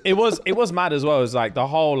 it was mad as well. It was like the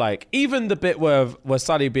whole, like, even the bit where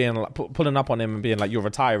Sully being like, pulling up on him and being like, you're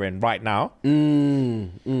retiring right now. He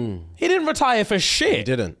didn't retire for shit. He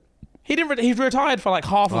didn't. He retired for like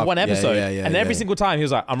half of one episode. And every single time he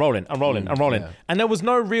was like, I'm rolling. Yeah. And there was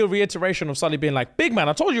no real reiteration of Sully being like, big man,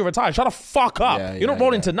 I told you to retire. Shut the fuck up. You're not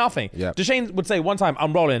rolling to nothing. Yeah. Deshane would say one time,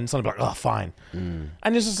 I'm rolling. Sully would be like, oh, fine.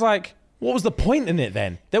 And it's just like, what was the point in it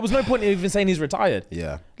then? There was no point in even saying he's retired.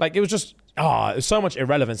 Yeah. Like, it was just, there's so much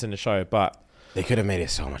irrelevance in the show, but They could have made it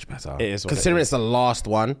so much better. It is what Considering it it's the last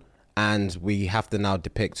one and we have to now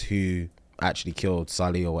depict who actually killed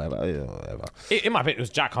Sully or whatever. in my opinion, it was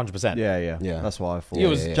Jack 100%. Yeah. Yeah. That's what I thought. It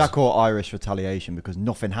was Jack or Irish retaliation because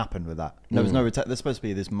nothing happened with that. There was no there's supposed to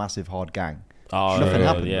be this massive hard gang. Oh, Nothing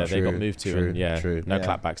happened. Yeah, they got moved to. And no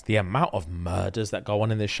clapbacks. The amount of murders that go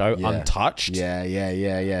on in this show, untouched.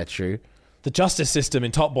 Yeah, true. The justice system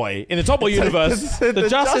in Top Boy, in the Top Boy universe, the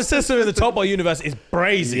justice system in the Top Boy universe is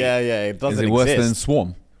brazy. Yeah, it doesn't Is it worse than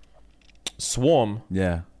Swarm? Swarm.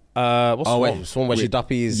 Yeah. What's Swarm? Wait, Swarm where she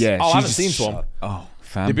duppies. Yeah. Oh, I she haven't just seen Swarm. Oh,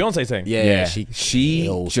 fam. The Beyonce thing. Yeah, She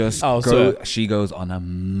kills just so- she goes on a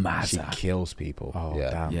She mazza. kills people. Oh, yeah.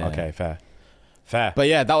 damn. Yeah. Okay, fair. But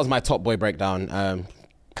yeah, that was my Top Boy breakdown.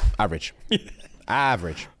 Average.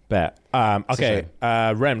 Average. Bet. Okay,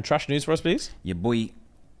 Rem, trash news for us, please. Yeah, boy.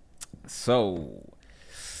 So,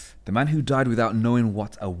 the man who died without knowing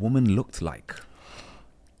what a woman looked like.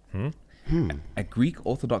 A Greek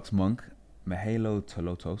Orthodox monk, Mihailo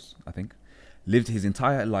Tolotos, I think, lived his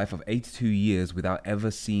entire life of 82 years without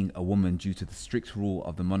ever seeing a woman due to the strict rule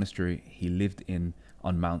of the monastery he lived in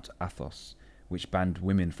on Mount Athos, which banned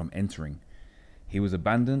women from entering. He was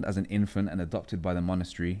abandoned as an infant and adopted by the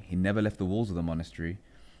monastery. He never left the walls of the monastery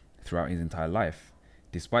throughout his entire life.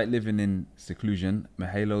 Despite living in seclusion,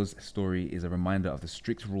 Mihailo's story is a reminder of the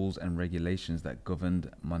strict rules and regulations that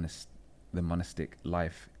governed the monastic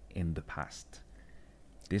life in the past.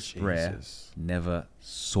 This brer never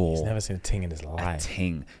saw He's never seen a ting in his a life.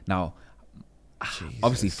 ting. Now,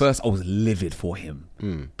 obviously, first I was livid for him,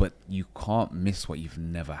 but you can't miss what you've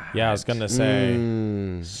never had. Yeah, I was gonna say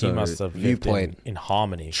he So, must have lived viewpoint. in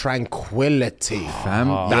harmony. Tranquility. Fam,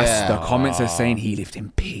 that's the comments are saying he lived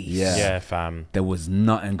in peace. Yeah, fam. There was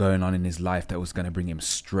nothing going on in his life that was going to bring him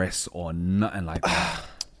stress or nothing like that.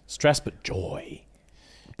 Stress but joy.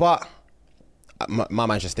 But my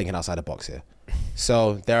man's just thinking outside the box here.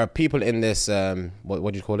 So there are people in this,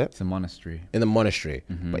 what do you call it? It's a monastery. In the monastery.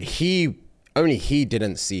 But only he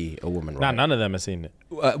didn't see a woman, right? Nah, none of them have seen it.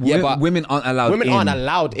 but women aren't allowed. women aren't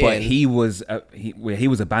allowed but in. he was he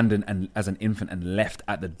was abandoned and as an infant and left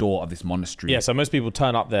at the door of this monastery. Yeah, so most people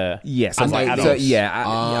turn up there. Yes, as like adults.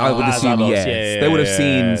 I would As assume adults, yes. They would have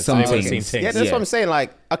seen so some they would have things. seen Yeah, that's what I'm saying.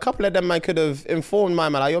 Like, a couple of them, man, could have informed my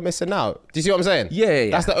man, like, you're missing out. Do you see what I'm saying? Yeah.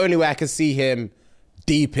 That's the only way I can see him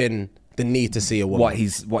deep in the need to see a woman. What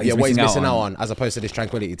he's missing out on, as opposed to this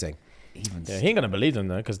tranquility thing. Yeah, he ain't gonna believe them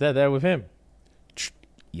though, because they're there with him.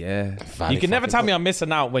 Yeah. You can never tell me I'm missing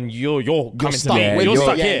out when you're coming stuck to me. with- You're you're-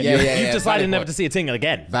 stuck yeah, here. yeah, yeah, You've yeah, decided valid never point. to see a thing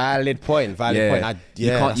again. Valid point.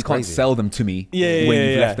 You can't sell them to me when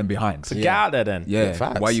you've left them behind. So get out there then. Yeah.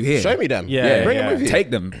 Facts. Why are you here? Show me them. Yeah, Bring yeah. them with you. Take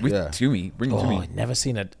them Yeah. to me. Bring them to Oh, me. never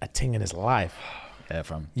seen a ting in his life. Yeah,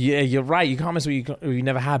 fam. Yeah, you're right. You can't miss what you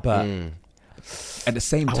never had, but at the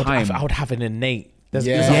same I time, would have an innate. There's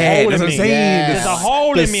Yeah. a hole yeah, in that's what me. I'm saying. There's a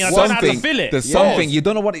hole in me. I don't know how to fill it. There's something you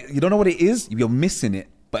don't know what it is. You're missing it,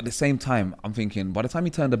 but at the same time, I'm thinking by the time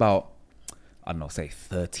he turned about, I don't know, say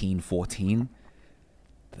 13, 14,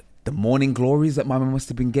 the morning glories that my mum must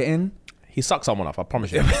have been getting. He sucked someone off. I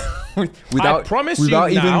promise you. without I promise you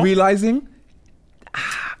without even now, realizing.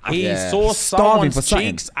 He Yeah. saw Starving for someone's something.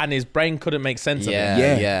 cheeks and his brain couldn't make sense of it.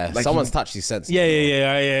 Yeah. Like Someone's touched his senses. Yeah.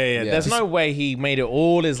 There's no way he made it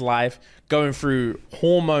all his life going through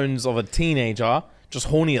hormones of a teenager, just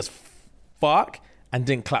horny as fuck, and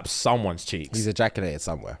didn't clap someone's cheeks. He's ejaculated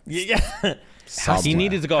somewhere. Yeah. He Somewhere.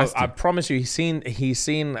 needed to go. I promise you, he's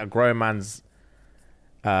seen a grown man's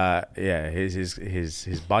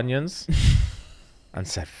his bunions and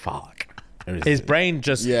said fuck. His brain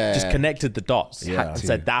just connected the dots and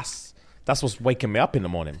said that's what's waking me up in the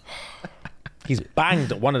morning. He's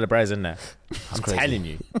banged one of the bras in there. I'm telling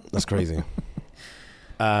you. That's crazy.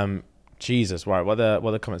 Jesus, right. What are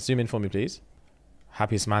the comments? Zoom in for me, please.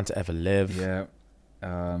 Happiest man to ever live. Yeah,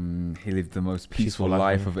 he lived the most peaceful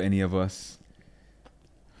life of any of us.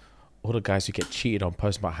 All the guys who get cheated on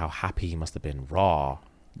posting about how happy he must have been. Raw.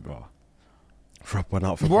 Rob one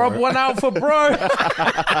out for Rob one out for bro.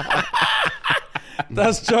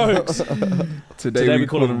 That's jokes. Today we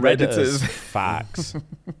call them Redditors. Redditors. Facts.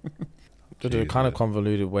 Just a kind of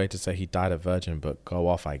convoluted way to say he died a virgin, but go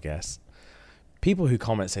off, I guess. People who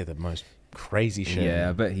comment say the most crazy shit. Yeah,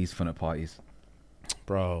 I bet he's fun at parties.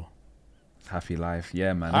 Bro. Happy life.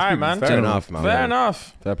 Yeah, man. All right, man. Fair enough, man. Fair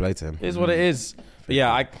enough. Fair play to him. It is what it is. But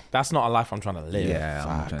yeah, that's not a life I'm trying to live. Yeah,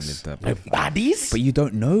 I'm trying to live that. No baddies? But you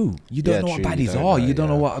don't know. You don't know what true, you baddies don't are. know, You don't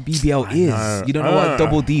know what a BBL I is. know. You don't know what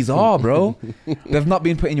double Ds are, bro. They've not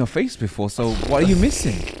been put in your face before, so what are you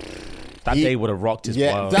missing? That day would have rocked his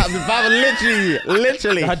world. that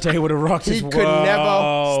literally. That day would have rocked his He world. could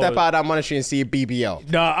never step out of that monastery and see a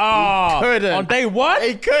BBL. No, couldn't. On day one?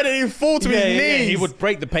 He couldn't. He'd fall to his knees. He would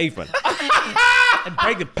break the pavement. And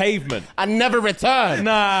break the pavement. and never return.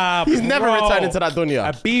 Nah, He's never bro. returned into that A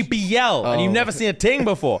dunya. BBL, and you've never seen a ting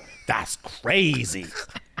before. That's crazy.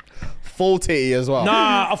 Full titty as well.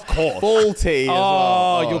 Nah, of course. Full titty as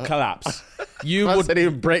well. Oh, you'll collapse. You Man would. said he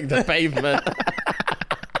would break the pavement.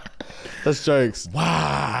 That's jokes.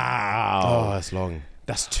 Wow. Oh, that's long.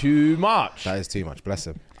 That's too much. That is too much. Bless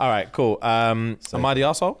him. All right, cool. Am I the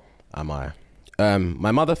arsehole? Am I?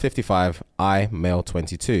 My mother, 55, I, male,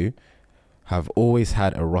 22, have always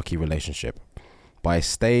had a rocky relationship. But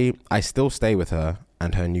I still stay with her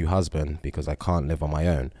and her new husband because I can't live on my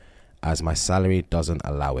own, as my salary doesn't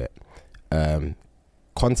allow it.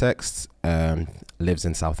 Context, lives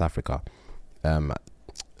in South Africa.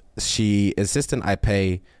 She insisted I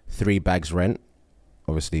pay 3 bags rent,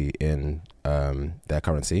 obviously in their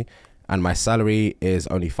currency, and my salary is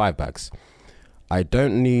only 5 bags. I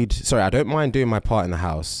don't mind doing my part in the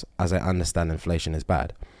house, as I understand inflation is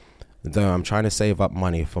bad. Though I'm trying to save up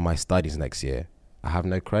money for my studies next year. I have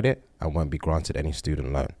no credit and won't be granted any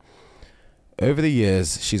student loan. Over the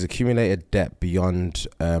years, she's accumulated debt beyond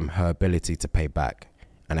her ability to pay back,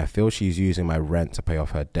 and I feel she's using my rent to pay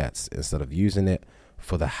off her debts instead of using it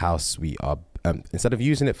for the house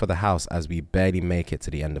as we barely make it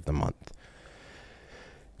to the end of the month.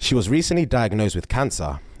 She was recently diagnosed with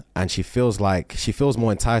cancer, and she feels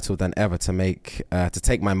more entitled than ever to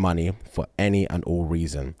take my money for any and all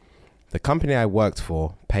reason. The company I worked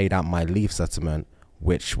for paid out my leave settlement,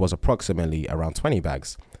 which was approximately around 20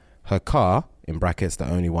 bags. Her car, in brackets the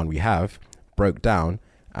only one we have, broke down,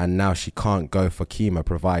 and now she can't go for chemo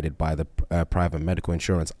provided by the private medical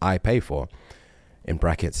insurance I pay for. In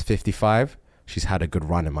brackets 55, she's had a good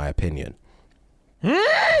run in my opinion.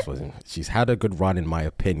 She's had a good run in my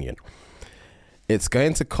opinion. It's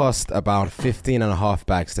going to cost about 15.5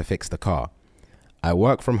 bags to fix the car. I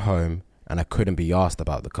work from home and I couldn't be asked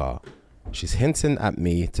about the car. She's hinting at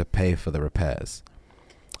me to pay for the repairs.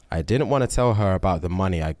 I didn't want to tell her about the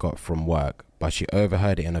money I got from work, but she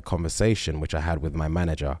overheard it in a conversation which I had with my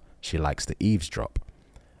manager. She likes to eavesdrop.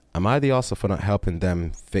 Am I the arsehole for not helping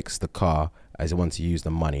them fix the car as I want to use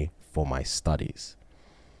the money for my studies?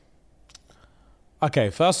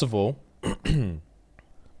 Okay, first of all,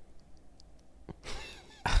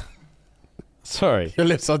 sorry. Your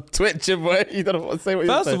lips are twitching, boy. You don't know what to say.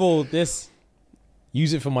 First of all,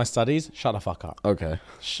 use it for my studies. Shut the fuck up. Okay.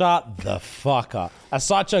 Shut the fuck up. That's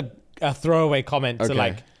such a throwaway comment to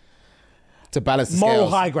Okay. To balance the moral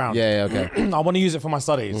scales. high ground. Yeah, okay. I want to use it for my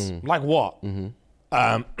studies. Like what?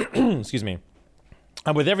 Excuse me.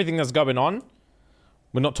 And with everything that's going on,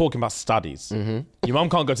 we're not talking about studies. Your mum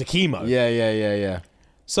can't go to chemo. Yeah.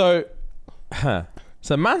 So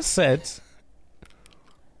man said,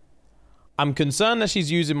 I'm concerned that she's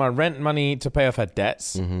using my rent money to pay off her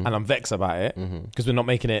debts, and I'm vexed about it because we're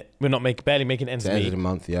barely making ends The end of meet. the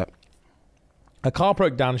month, yeah. Her car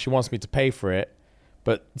broke down and she wants me to pay for it,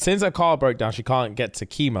 but since her car broke down, she can't get to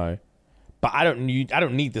chemo. But I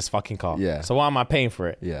don't need this fucking car. Yeah. So why am I paying for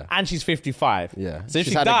it? Yeah. And she's 55. Yeah. So if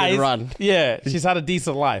She's she had a good dies, run. yeah, she's had a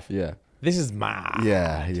decent life. Yeah. This is mad.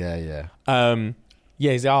 Yeah.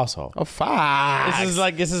 Yeah, he's the arsehole. Oh, fuck.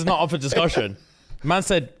 This is not up for discussion. Man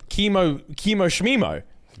said chemo shmemo.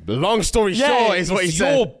 Long story short is what he it's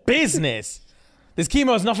said. your business. This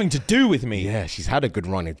chemo has nothing to do with me. Yeah, she's had a good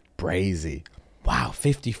run. It's brazy. Wow,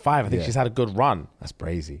 55. I think Yeah. she's had a good run. That's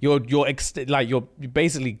brazy. You're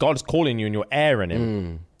basically God's calling you and you're airing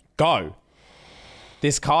him. Go.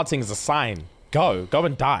 This card thing is a sign. Go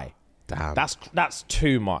and die. Damn. That's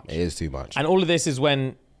too much. It is too much. And all of this is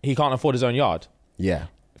when he can't afford his own yard. Yeah.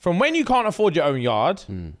 From when you can't afford your own yard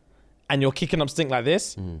and you're kicking up stink like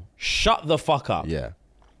this, shut the fuck up. Yeah.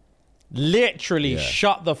 Literally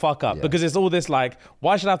shut the fuck up. Yeah. Because it's all this like,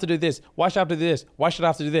 why should I have to do this? Why should I have to do this? Why should I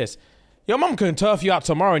have to do this? Your mum can turf you out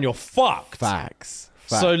tomorrow and you're fucked. Facts.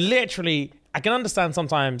 So literally, I can understand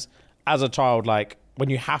sometimes as a child, like when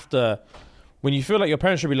you feel like your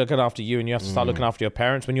parents should be looking after you and you have to start looking after your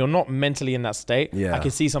parents, when you're not mentally in that state, Yeah. I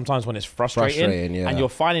can see sometimes when it's frustrating yeah. and you're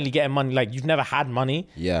finally getting money, like you've never had money.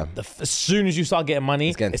 Yeah. As soon as you start getting money,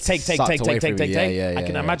 it's take. sucked away from you. Yeah, I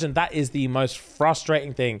can yeah. imagine that is the most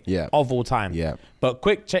frustrating thing Yeah. of all time. Yeah. But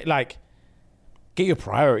quick check, like, get your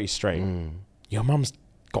priorities straight. Your mum's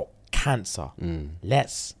got cancer.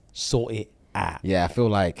 Let's sort it out. Yeah, I feel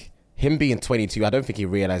like him being 22, I don't think he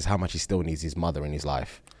realized how much he still needs his mother in his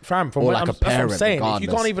life. Fam, from Or when like a that's what I'm parent, saying. If you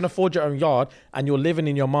regardless. can't even afford your own yard and you're living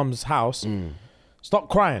in your mum's house, stop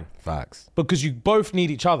crying Facts. because you both need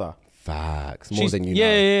each other. Facts. More than you know.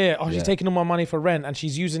 Yeah. Oh, Yeah. she's taking all my money for rent and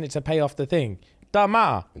she's using it to pay off the thing. Doesn't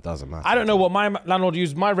matter. It doesn't matter. I don't know what my landlord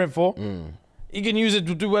used my rent for. He can use it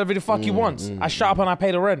to do whatever the fuck he wants. I shut up and I pay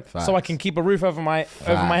the rent so I Facts. can keep a roof over my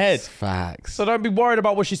head. Facts. So don't be worried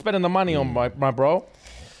about what she's spending the money on, my bro.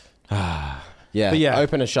 Yeah, But yeah.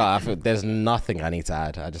 open and shut. I feel there's nothing I need to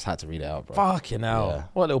add. I just had to read it out, bro. Fucking hell. Yeah.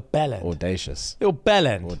 What a little bellend. Audacious. Little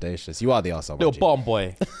bellend. Audacious. You are the arsehole. Little bottom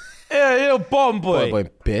boy. Yeah, little bottom boy. Boy,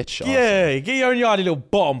 bitch. Yeah, get your own yard, you little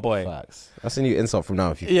bottom boy. Facts. That's a new insult from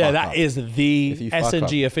now. If you Yeah, fuck that up. is the If you fuck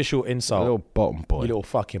SNG official insult. little bottom boy. You little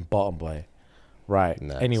fucking bottom boy. Right.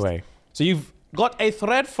 Next. Anyway, so you've got a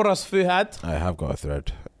thread for us, Fuhad. I have got a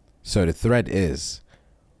thread. So the thread is: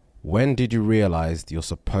 when did you realize your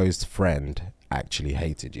supposed friend actually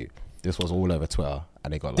hated you? This was all over Twitter,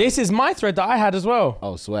 and it got like, This is my thread that I had as well.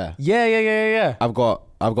 oh, swear. Yeah. I've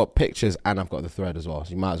got pictures and I've got the thread as well.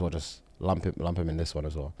 So you might as well just lump him in this one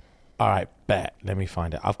as well. All right, bet. Let me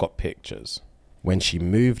find it. I've got pictures. When she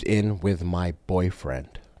moved in with my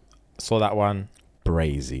boyfriend. Saw that one.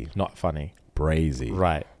 Brazy. Not funny. Brazy.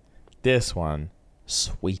 Right. This one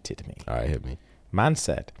sweeted me. All right, hit me. Man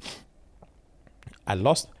said, I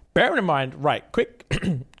lost. Bearing in mind, right, quick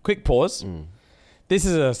pause. This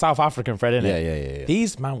is a South African thread, isn't it? Yeah.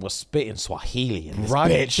 These man was spitting Swahili in this Right.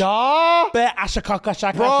 bitch. Bare ashakaka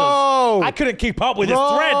shakashas. Bro. I couldn't keep up with this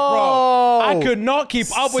thread, bro. I could not keep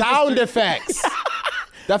up with Sound this effects.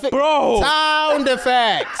 Bro. Sound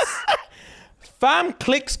effects. Fam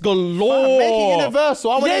clicks galore. Make it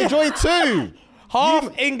universal. I want to Yeah. enjoy it too.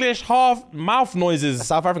 Half English, half mouth noises.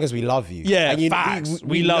 South Africans, we love you. Yeah, and facts.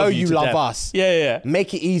 we love know you you to love death. us. Yeah.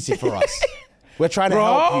 Make it easy for us. We're trying to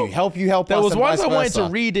Bro, help you help There us. was and one vice I wanted to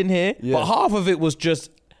versa. read in here, Yeah. but half of it was just,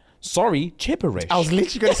 sorry, gibberish. I was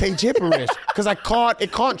literally going to say gibberish because it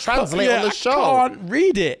can't translate on the show. I can't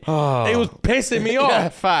read it. It was pissing me off. Yeah,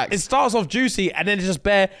 facts. It starts off juicy and then it's just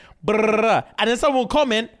bare brrrr, and then someone will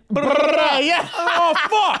comment brrrr. Yeah. Oh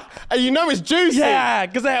fuck. And you know it's juicy. Yeah,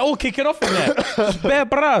 because they're all kicking off in there. Just bare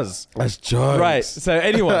bras. That's jokes. Right. So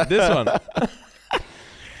anyway, this one.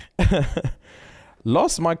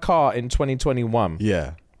 Lost my car in 2021.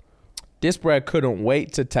 Yeah. This bro couldn't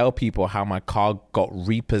wait to tell people how my car got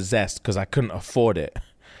repossessed because I couldn't afford it.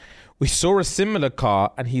 We saw a similar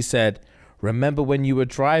car and he said, remember when you were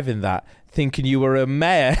driving that thinking you were a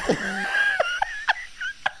mayor?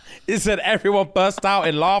 He said everyone burst out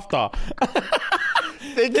in laughter.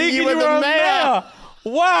 Thinking you were the mayor.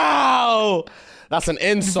 Wow. That's an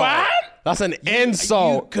insult. Fam? That's an You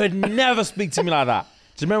insult. could never speak to me like that.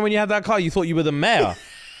 Do you remember when you had that car, you thought you were the mayor?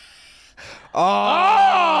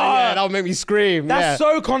 Yeah, that'll make me scream. That's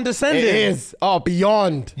yeah. so condescending. It is. Oh,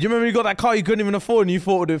 beyond. You remember you got that car you couldn't even afford and you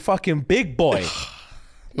thought it was fucking big boy.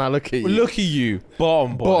 Now look at you. Look at you,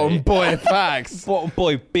 bottom boy. Bottom boy. Facts. Bottom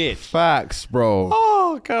boy, bitch. Facts, bro.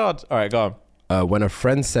 Oh, God. All right, go on. When a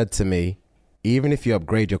friend said to me, even if you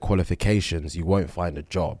upgrade your qualifications, you won't find a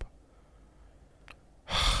job.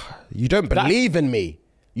 You don't believe in me.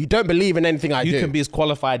 You don't believe in anything I do. You can be as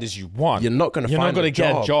qualified as you want. You're not going to You're find not a going to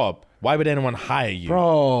get job. a job. Why would anyone hire you?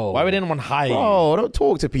 Bro. Why would anyone hire you? Bro, don't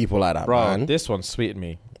talk to people like that, Bro, man. this one sweetened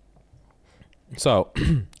me. So,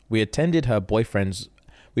 we attended her boyfriend's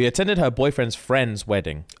friend's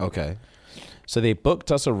wedding. Okay. So they booked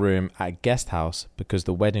us a room at a guest house because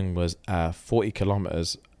the wedding was 40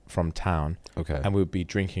 kilometers from town. Okay. And we would be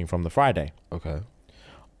drinking from the Friday. Okay.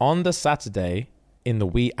 On the Saturday, in the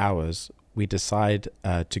wee hours, we decide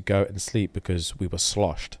to go and sleep because we were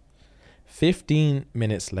sloshed. 15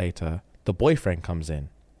 minutes later, the boyfriend comes in.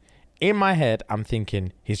 In my head, I'm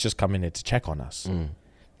thinking he's just coming in to check on us.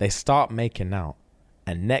 They start making out.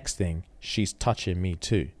 And next thing, she's touching me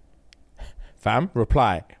too. Fam,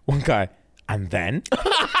 reply. One guy, and then?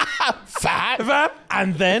 Fam,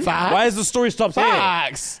 and then? Facts. Why is the story stopped here?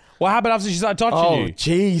 Facts. What happened after she started touching you?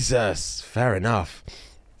 Jesus. Fair enough.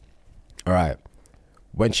 All right.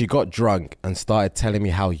 When she got drunk and started telling me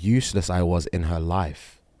how useless I was in her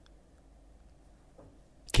life.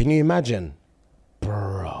 Can you imagine?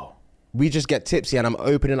 Bro. We just get tipsy and I'm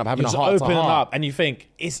opening up, having You a just heart to open it heart. up and you think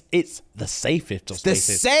it's the safest of The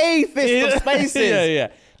spaces. safest of spaces. yeah.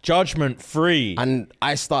 Judgment free. And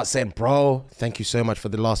I start saying, bro, thank you so much for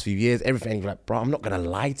the last few years. Everything. You're like, bro, I'm not going to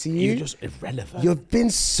lie to you. You're just irrelevant. You've been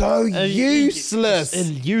so useless.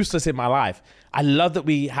 Useless in my life. I love that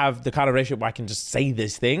we have the kind of relationship where I can just say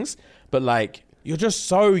these things, but like, you're just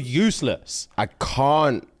so useless. I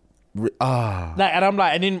can't. Like, and I'm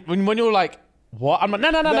like, and then when you're like, what? I'm like, no.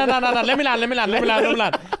 Let me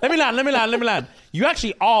land. You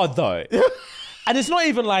actually are though. And it's not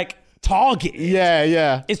even like target.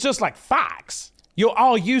 Yeah. It's just like facts. You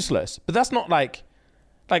are useless, but that's not like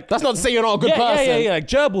That's not to say you're not a good person. Yeah. Like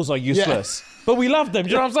gerbils are useless, but we love them.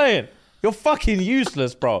 Do you know what I'm saying? You're fucking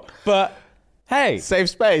useless, bro. But hey, Safe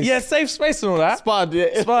space. yeah, safe space and all that. Spud.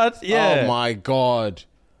 Yeah. Oh my God.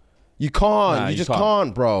 You can't. Nah, you you just can't.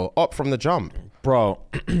 can't, bro. Up from the jump. Bro.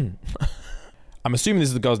 I'm assuming this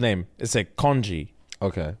is the girl's name. It said Konji.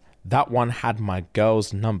 Okay. That one had my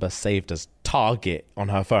girl's number saved as Target on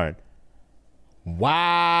her phone.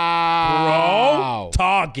 Wow. Bro,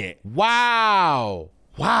 Target. Wow.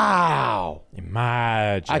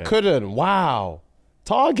 Imagine. I couldn't. Wow.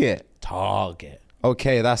 Target.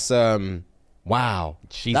 Okay, that's wow.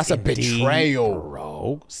 She's that's a indeed, betrayal.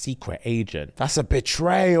 bro. Secret agent. That's a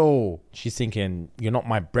betrayal. She's thinking, you're not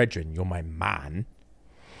my brethren, you're my man.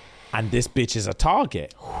 And this bitch is a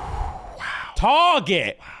target. Wow.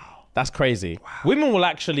 Target. Wow. That's crazy. Wow. Women will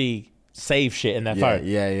actually save shit in their phone.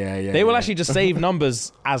 Yeah. They will actually just save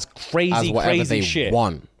numbers as crazy, As whatever crazy they shit.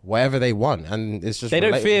 want. Whatever they want. And it's just They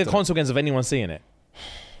don't relatable fear to the them. consequence of anyone seeing it.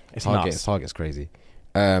 It's nuts. Target's crazy.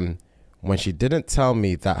 When she didn't tell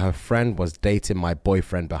me that her friend was dating my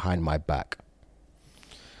boyfriend behind my back.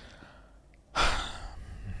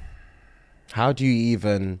 How do you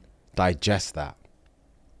even digest that?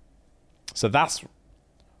 So that's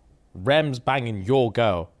Rem's banging your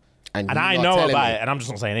girl. And I you're not know telling about me. it, and I'm just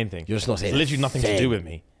not saying anything. You're just not saying It's literally nothing to thing. do with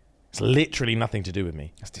me. It's literally nothing to do with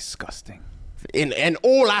me. That's disgusting. In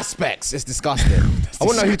all aspects, it's disgusting. I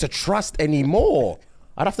wouldn't know who to trust anymore.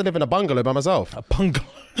 I'd have to live in a bungalow by myself. A bungalow.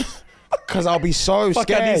 Because I'll be so Fuck,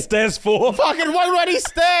 I scared. need stairs for. Fucking what do I need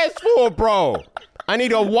stairs for, bro? I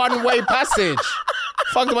need a one-way passage.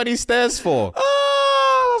 Fuck do I need stairs for?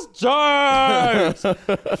 Oh, that's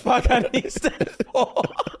jokes. Fuck, I need stairs for.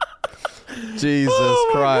 Jesus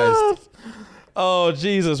Christ. Oh,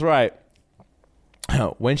 Jesus, right.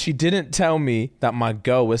 When she didn't tell me that my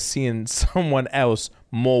girl was seeing someone else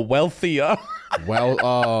more wealthier. Well,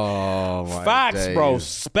 oh my Facts, days. bro.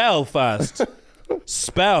 Spell first.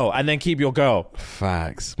 Spell and then keep your girl.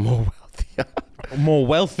 Facts. More wealthier. More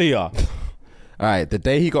wealthier. All right. The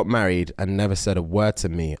day he got married and never said a word to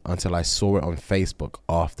me until I saw it on Facebook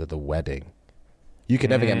after the wedding. You can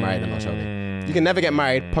never get married and not show me. You can never get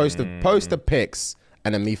married. Post the pics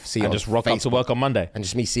and then me see And on just rock Facebook. up to work on Monday. And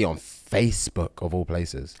just me see on Facebook of all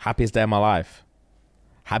places. Happiest day of my life.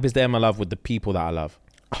 Happiest day of my life with the people that I love.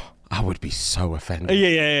 I would be so offended.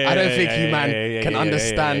 Yeah. I don't think you, man, can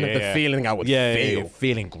understand the feeling I would feel.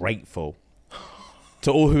 Feeling grateful.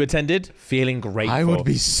 To all who attended, feeling grateful. I would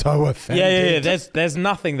be so offended. Yeah. There's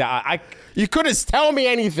nothing that I You couldn't tell me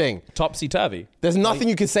anything. topsy-turvy. There's nothing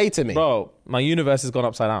you could say to me. Bro, my universe has gone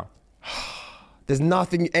upside down. There's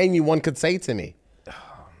nothing anyone could say to me.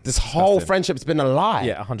 This whole friendship's been a lie.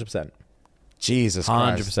 Yeah, 100%. Jesus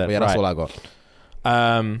Christ. 100%, But yeah, that's right. all I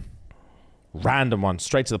got. Random one,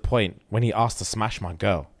 straight to the point. When he asked to smash my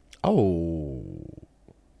girl. Oh,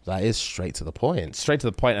 that is straight to the point. Straight to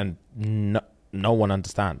the point and no one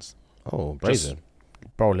understands. Oh, brazen.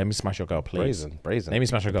 Bro, let me smash your girl, please. Brazen. Let me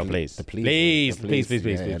smash your girl, please. Please. No.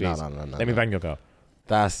 Let me bang your girl.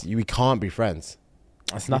 We can't be friends.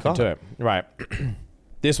 That's nothing to it. Right.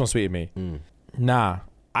 This one sweeted me. Nah,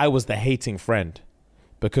 I was the hating friend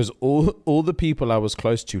because all the people I was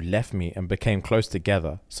close to left me and became close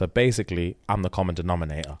together. So basically, I'm the common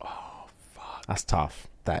denominator. Oh, fuck. That's tough.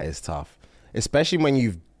 That is tough. Especially when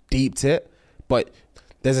you've deeped it, but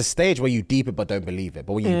there's a stage where you deep it but don't believe it.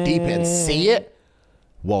 But when you deep it and see it,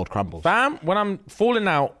 world crumbles. Fam, when I'm falling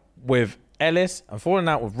out with Ellis, I'm falling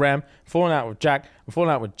out with Rem, I'm falling out with Jack, I'm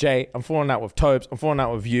falling out with Jay, I'm falling out with Tobes, I'm falling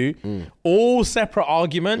out with you. All separate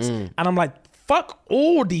arguments. And I'm like, fuck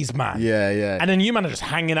all these man. Yeah. And then you man are just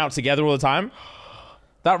hanging out together all the time.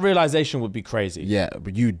 That realization would be crazy. Yeah,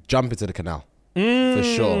 but you jump into the canal. For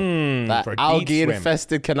sure. That for a deep algae swim.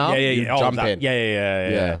 infested canal, you jump in.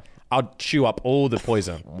 Yeah. I'd chew up all the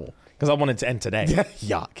poison because I wanted to end today.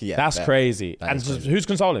 Yuck. Yeah. That's crazy. That And is just, crazy. who's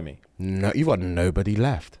consoling me? No, you've got nobody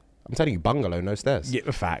left. I'm telling you, bungalow, no stairs. Yeah,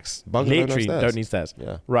 facts. Bungalow, no Literally stairs. don't need stairs.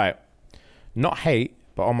 Yeah. Right. Not hate,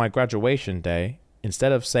 but on my graduation day,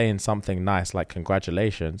 instead of saying something nice like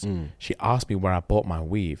congratulations, she asked me where I bought my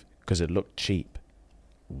weave because it looked cheap.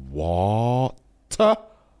 What?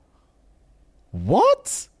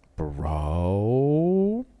 What?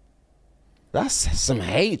 Bro. That's some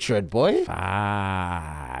hatred, boy.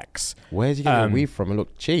 Facts. Where'd you get your weave from? It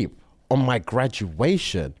looked cheap. On my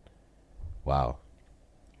graduation. Wow.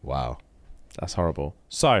 That's horrible.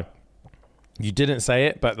 So, you didn't say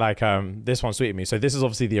it, but like this one sweeted me. So this is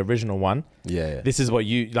obviously the original one. Yeah. This is what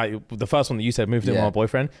you like. The first one that you said moved in with my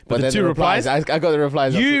boyfriend. But the then two replies. I got the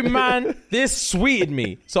replies. You man, this sweeted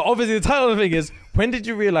me. So obviously the title of the thing is, when did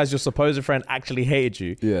you realize your supposed friend actually hated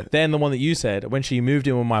you? Yeah. Then the one that you said, when she moved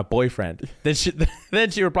in with my boyfriend. Then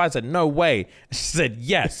she replied, said, no way. She said,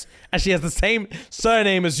 yes. And she has the same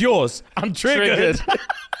surname as yours. I'm triggered.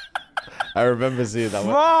 I remember seeing that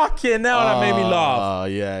one. Fucking hell, that made me laugh. Oh,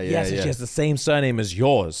 yeah. Yes, and she has the same surname as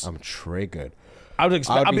yours. I'm triggered. I'll be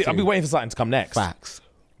waiting for something to come next. Facts.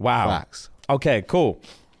 Wow. Facts. Okay, cool.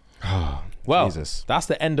 Well, Jesus. that's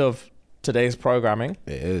the end of today's programming.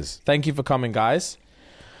 It is. Thank you for coming, guys.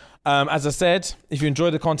 As I said, if you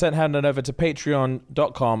enjoyed the content, head on over to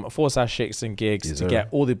patreon.com/ShxtsNGigs to get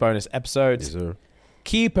all the bonus episodes. Yes, sir.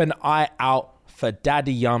 Keep an eye out for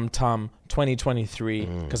Daddy Yum Tum 2023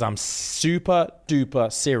 because I'm super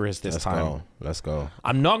duper serious this time. Let's go.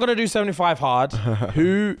 I'm not going to do 75 hard.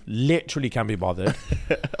 Who literally can be bothered?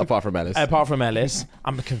 Apart from Ellis.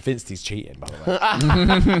 I'm convinced he's cheating, by the way.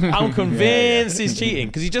 I'm convinced he's cheating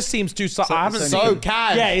because he just seems too... I haven't so seen...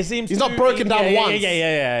 cash. Yeah, he seems He's too, not broken down once.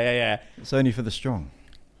 Yeah. It's only for the strong.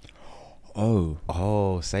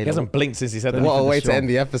 Oh, say He hasn't blinked since he said that. What a way to strong. end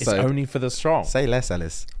the It's episode. only for the strong. Say less,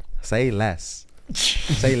 Ellis. Say less.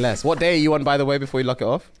 Say less. What day are you on, by the way, before you lock it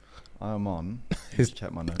off? I'm on. Just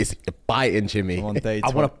check my notes. It's biting, Jimmy. I'm on day. I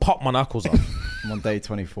want to pop my knuckles off. I'm on day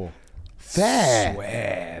 24. Fair.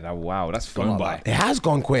 Swear. Wow, that's flown by. It has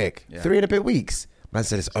gone quick. 3 and a bit weeks. Man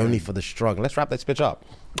said it's only for the strong. Let's wrap this bitch up.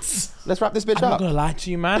 I'm not going to lie to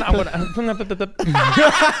you, man. Let's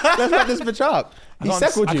wrap this bitch up. He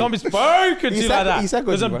seckled you. I can't be spoken to like that. He seckled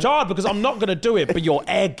Because you, I'm bro. jarred because I'm not going to do it, but you're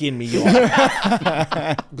egging me.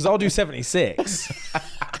 Because I'll do 76.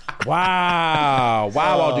 Wow,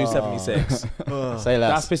 I'll do 76. Say That's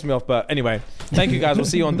less. pissed me off, but anyway. Thank you, guys. We'll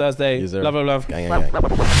see you on Thursday. Yes, sir. Love. Gang.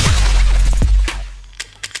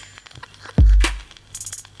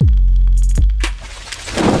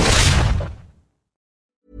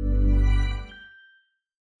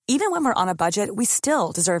 Even when we're on a budget, we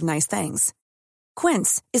still deserve nice things.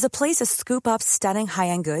 Quince is a place to scoop up stunning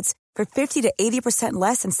high-end goods for 50 to 80%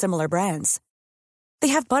 less than similar brands. They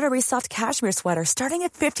have buttery soft cashmere sweaters starting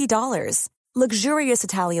at $50, luxurious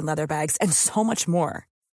Italian leather bags, and so much more.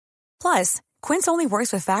 Plus, Quince only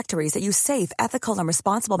works with factories that use safe, ethical, and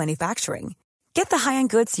responsible manufacturing. Get the high-end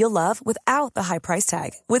goods you'll love without the high price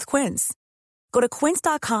tag with Quince. Go to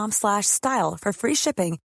quince.com/style for free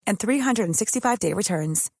shipping and 365-day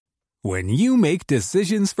returns. When you make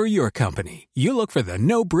decisions for your company, you look for the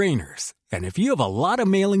no-brainers. And if you have a lot of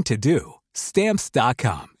mailing to do,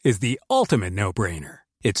 Stamps.com is the ultimate no-brainer.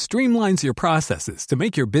 It streamlines your processes to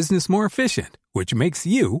make your business more efficient, which makes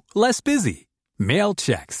you less busy. Mail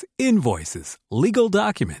checks, invoices, legal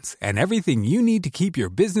documents, and everything you need to keep your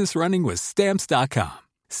business running with Stamps.com.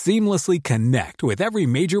 Seamlessly connect with every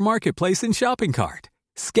major marketplace and shopping cart.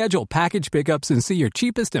 Schedule package pickups and see your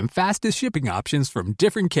cheapest and fastest shipping options from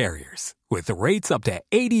different carriers. With rates up to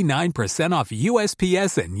 89% off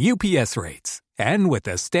USPS and UPS rates. And with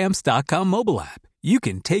the Stamps.com mobile app, you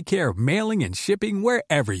can take care of mailing and shipping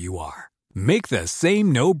wherever you are. Make the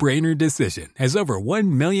same no-brainer decision as over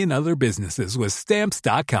 1 million other businesses with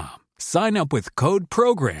Stamps.com. Sign up with code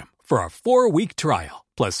PROGRAM for a 4-week trial,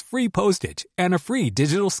 plus free postage and a free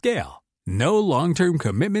digital scale. No long-term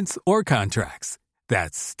commitments or contracts.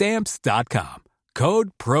 That's Stamps.com.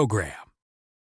 Code PROGRAM.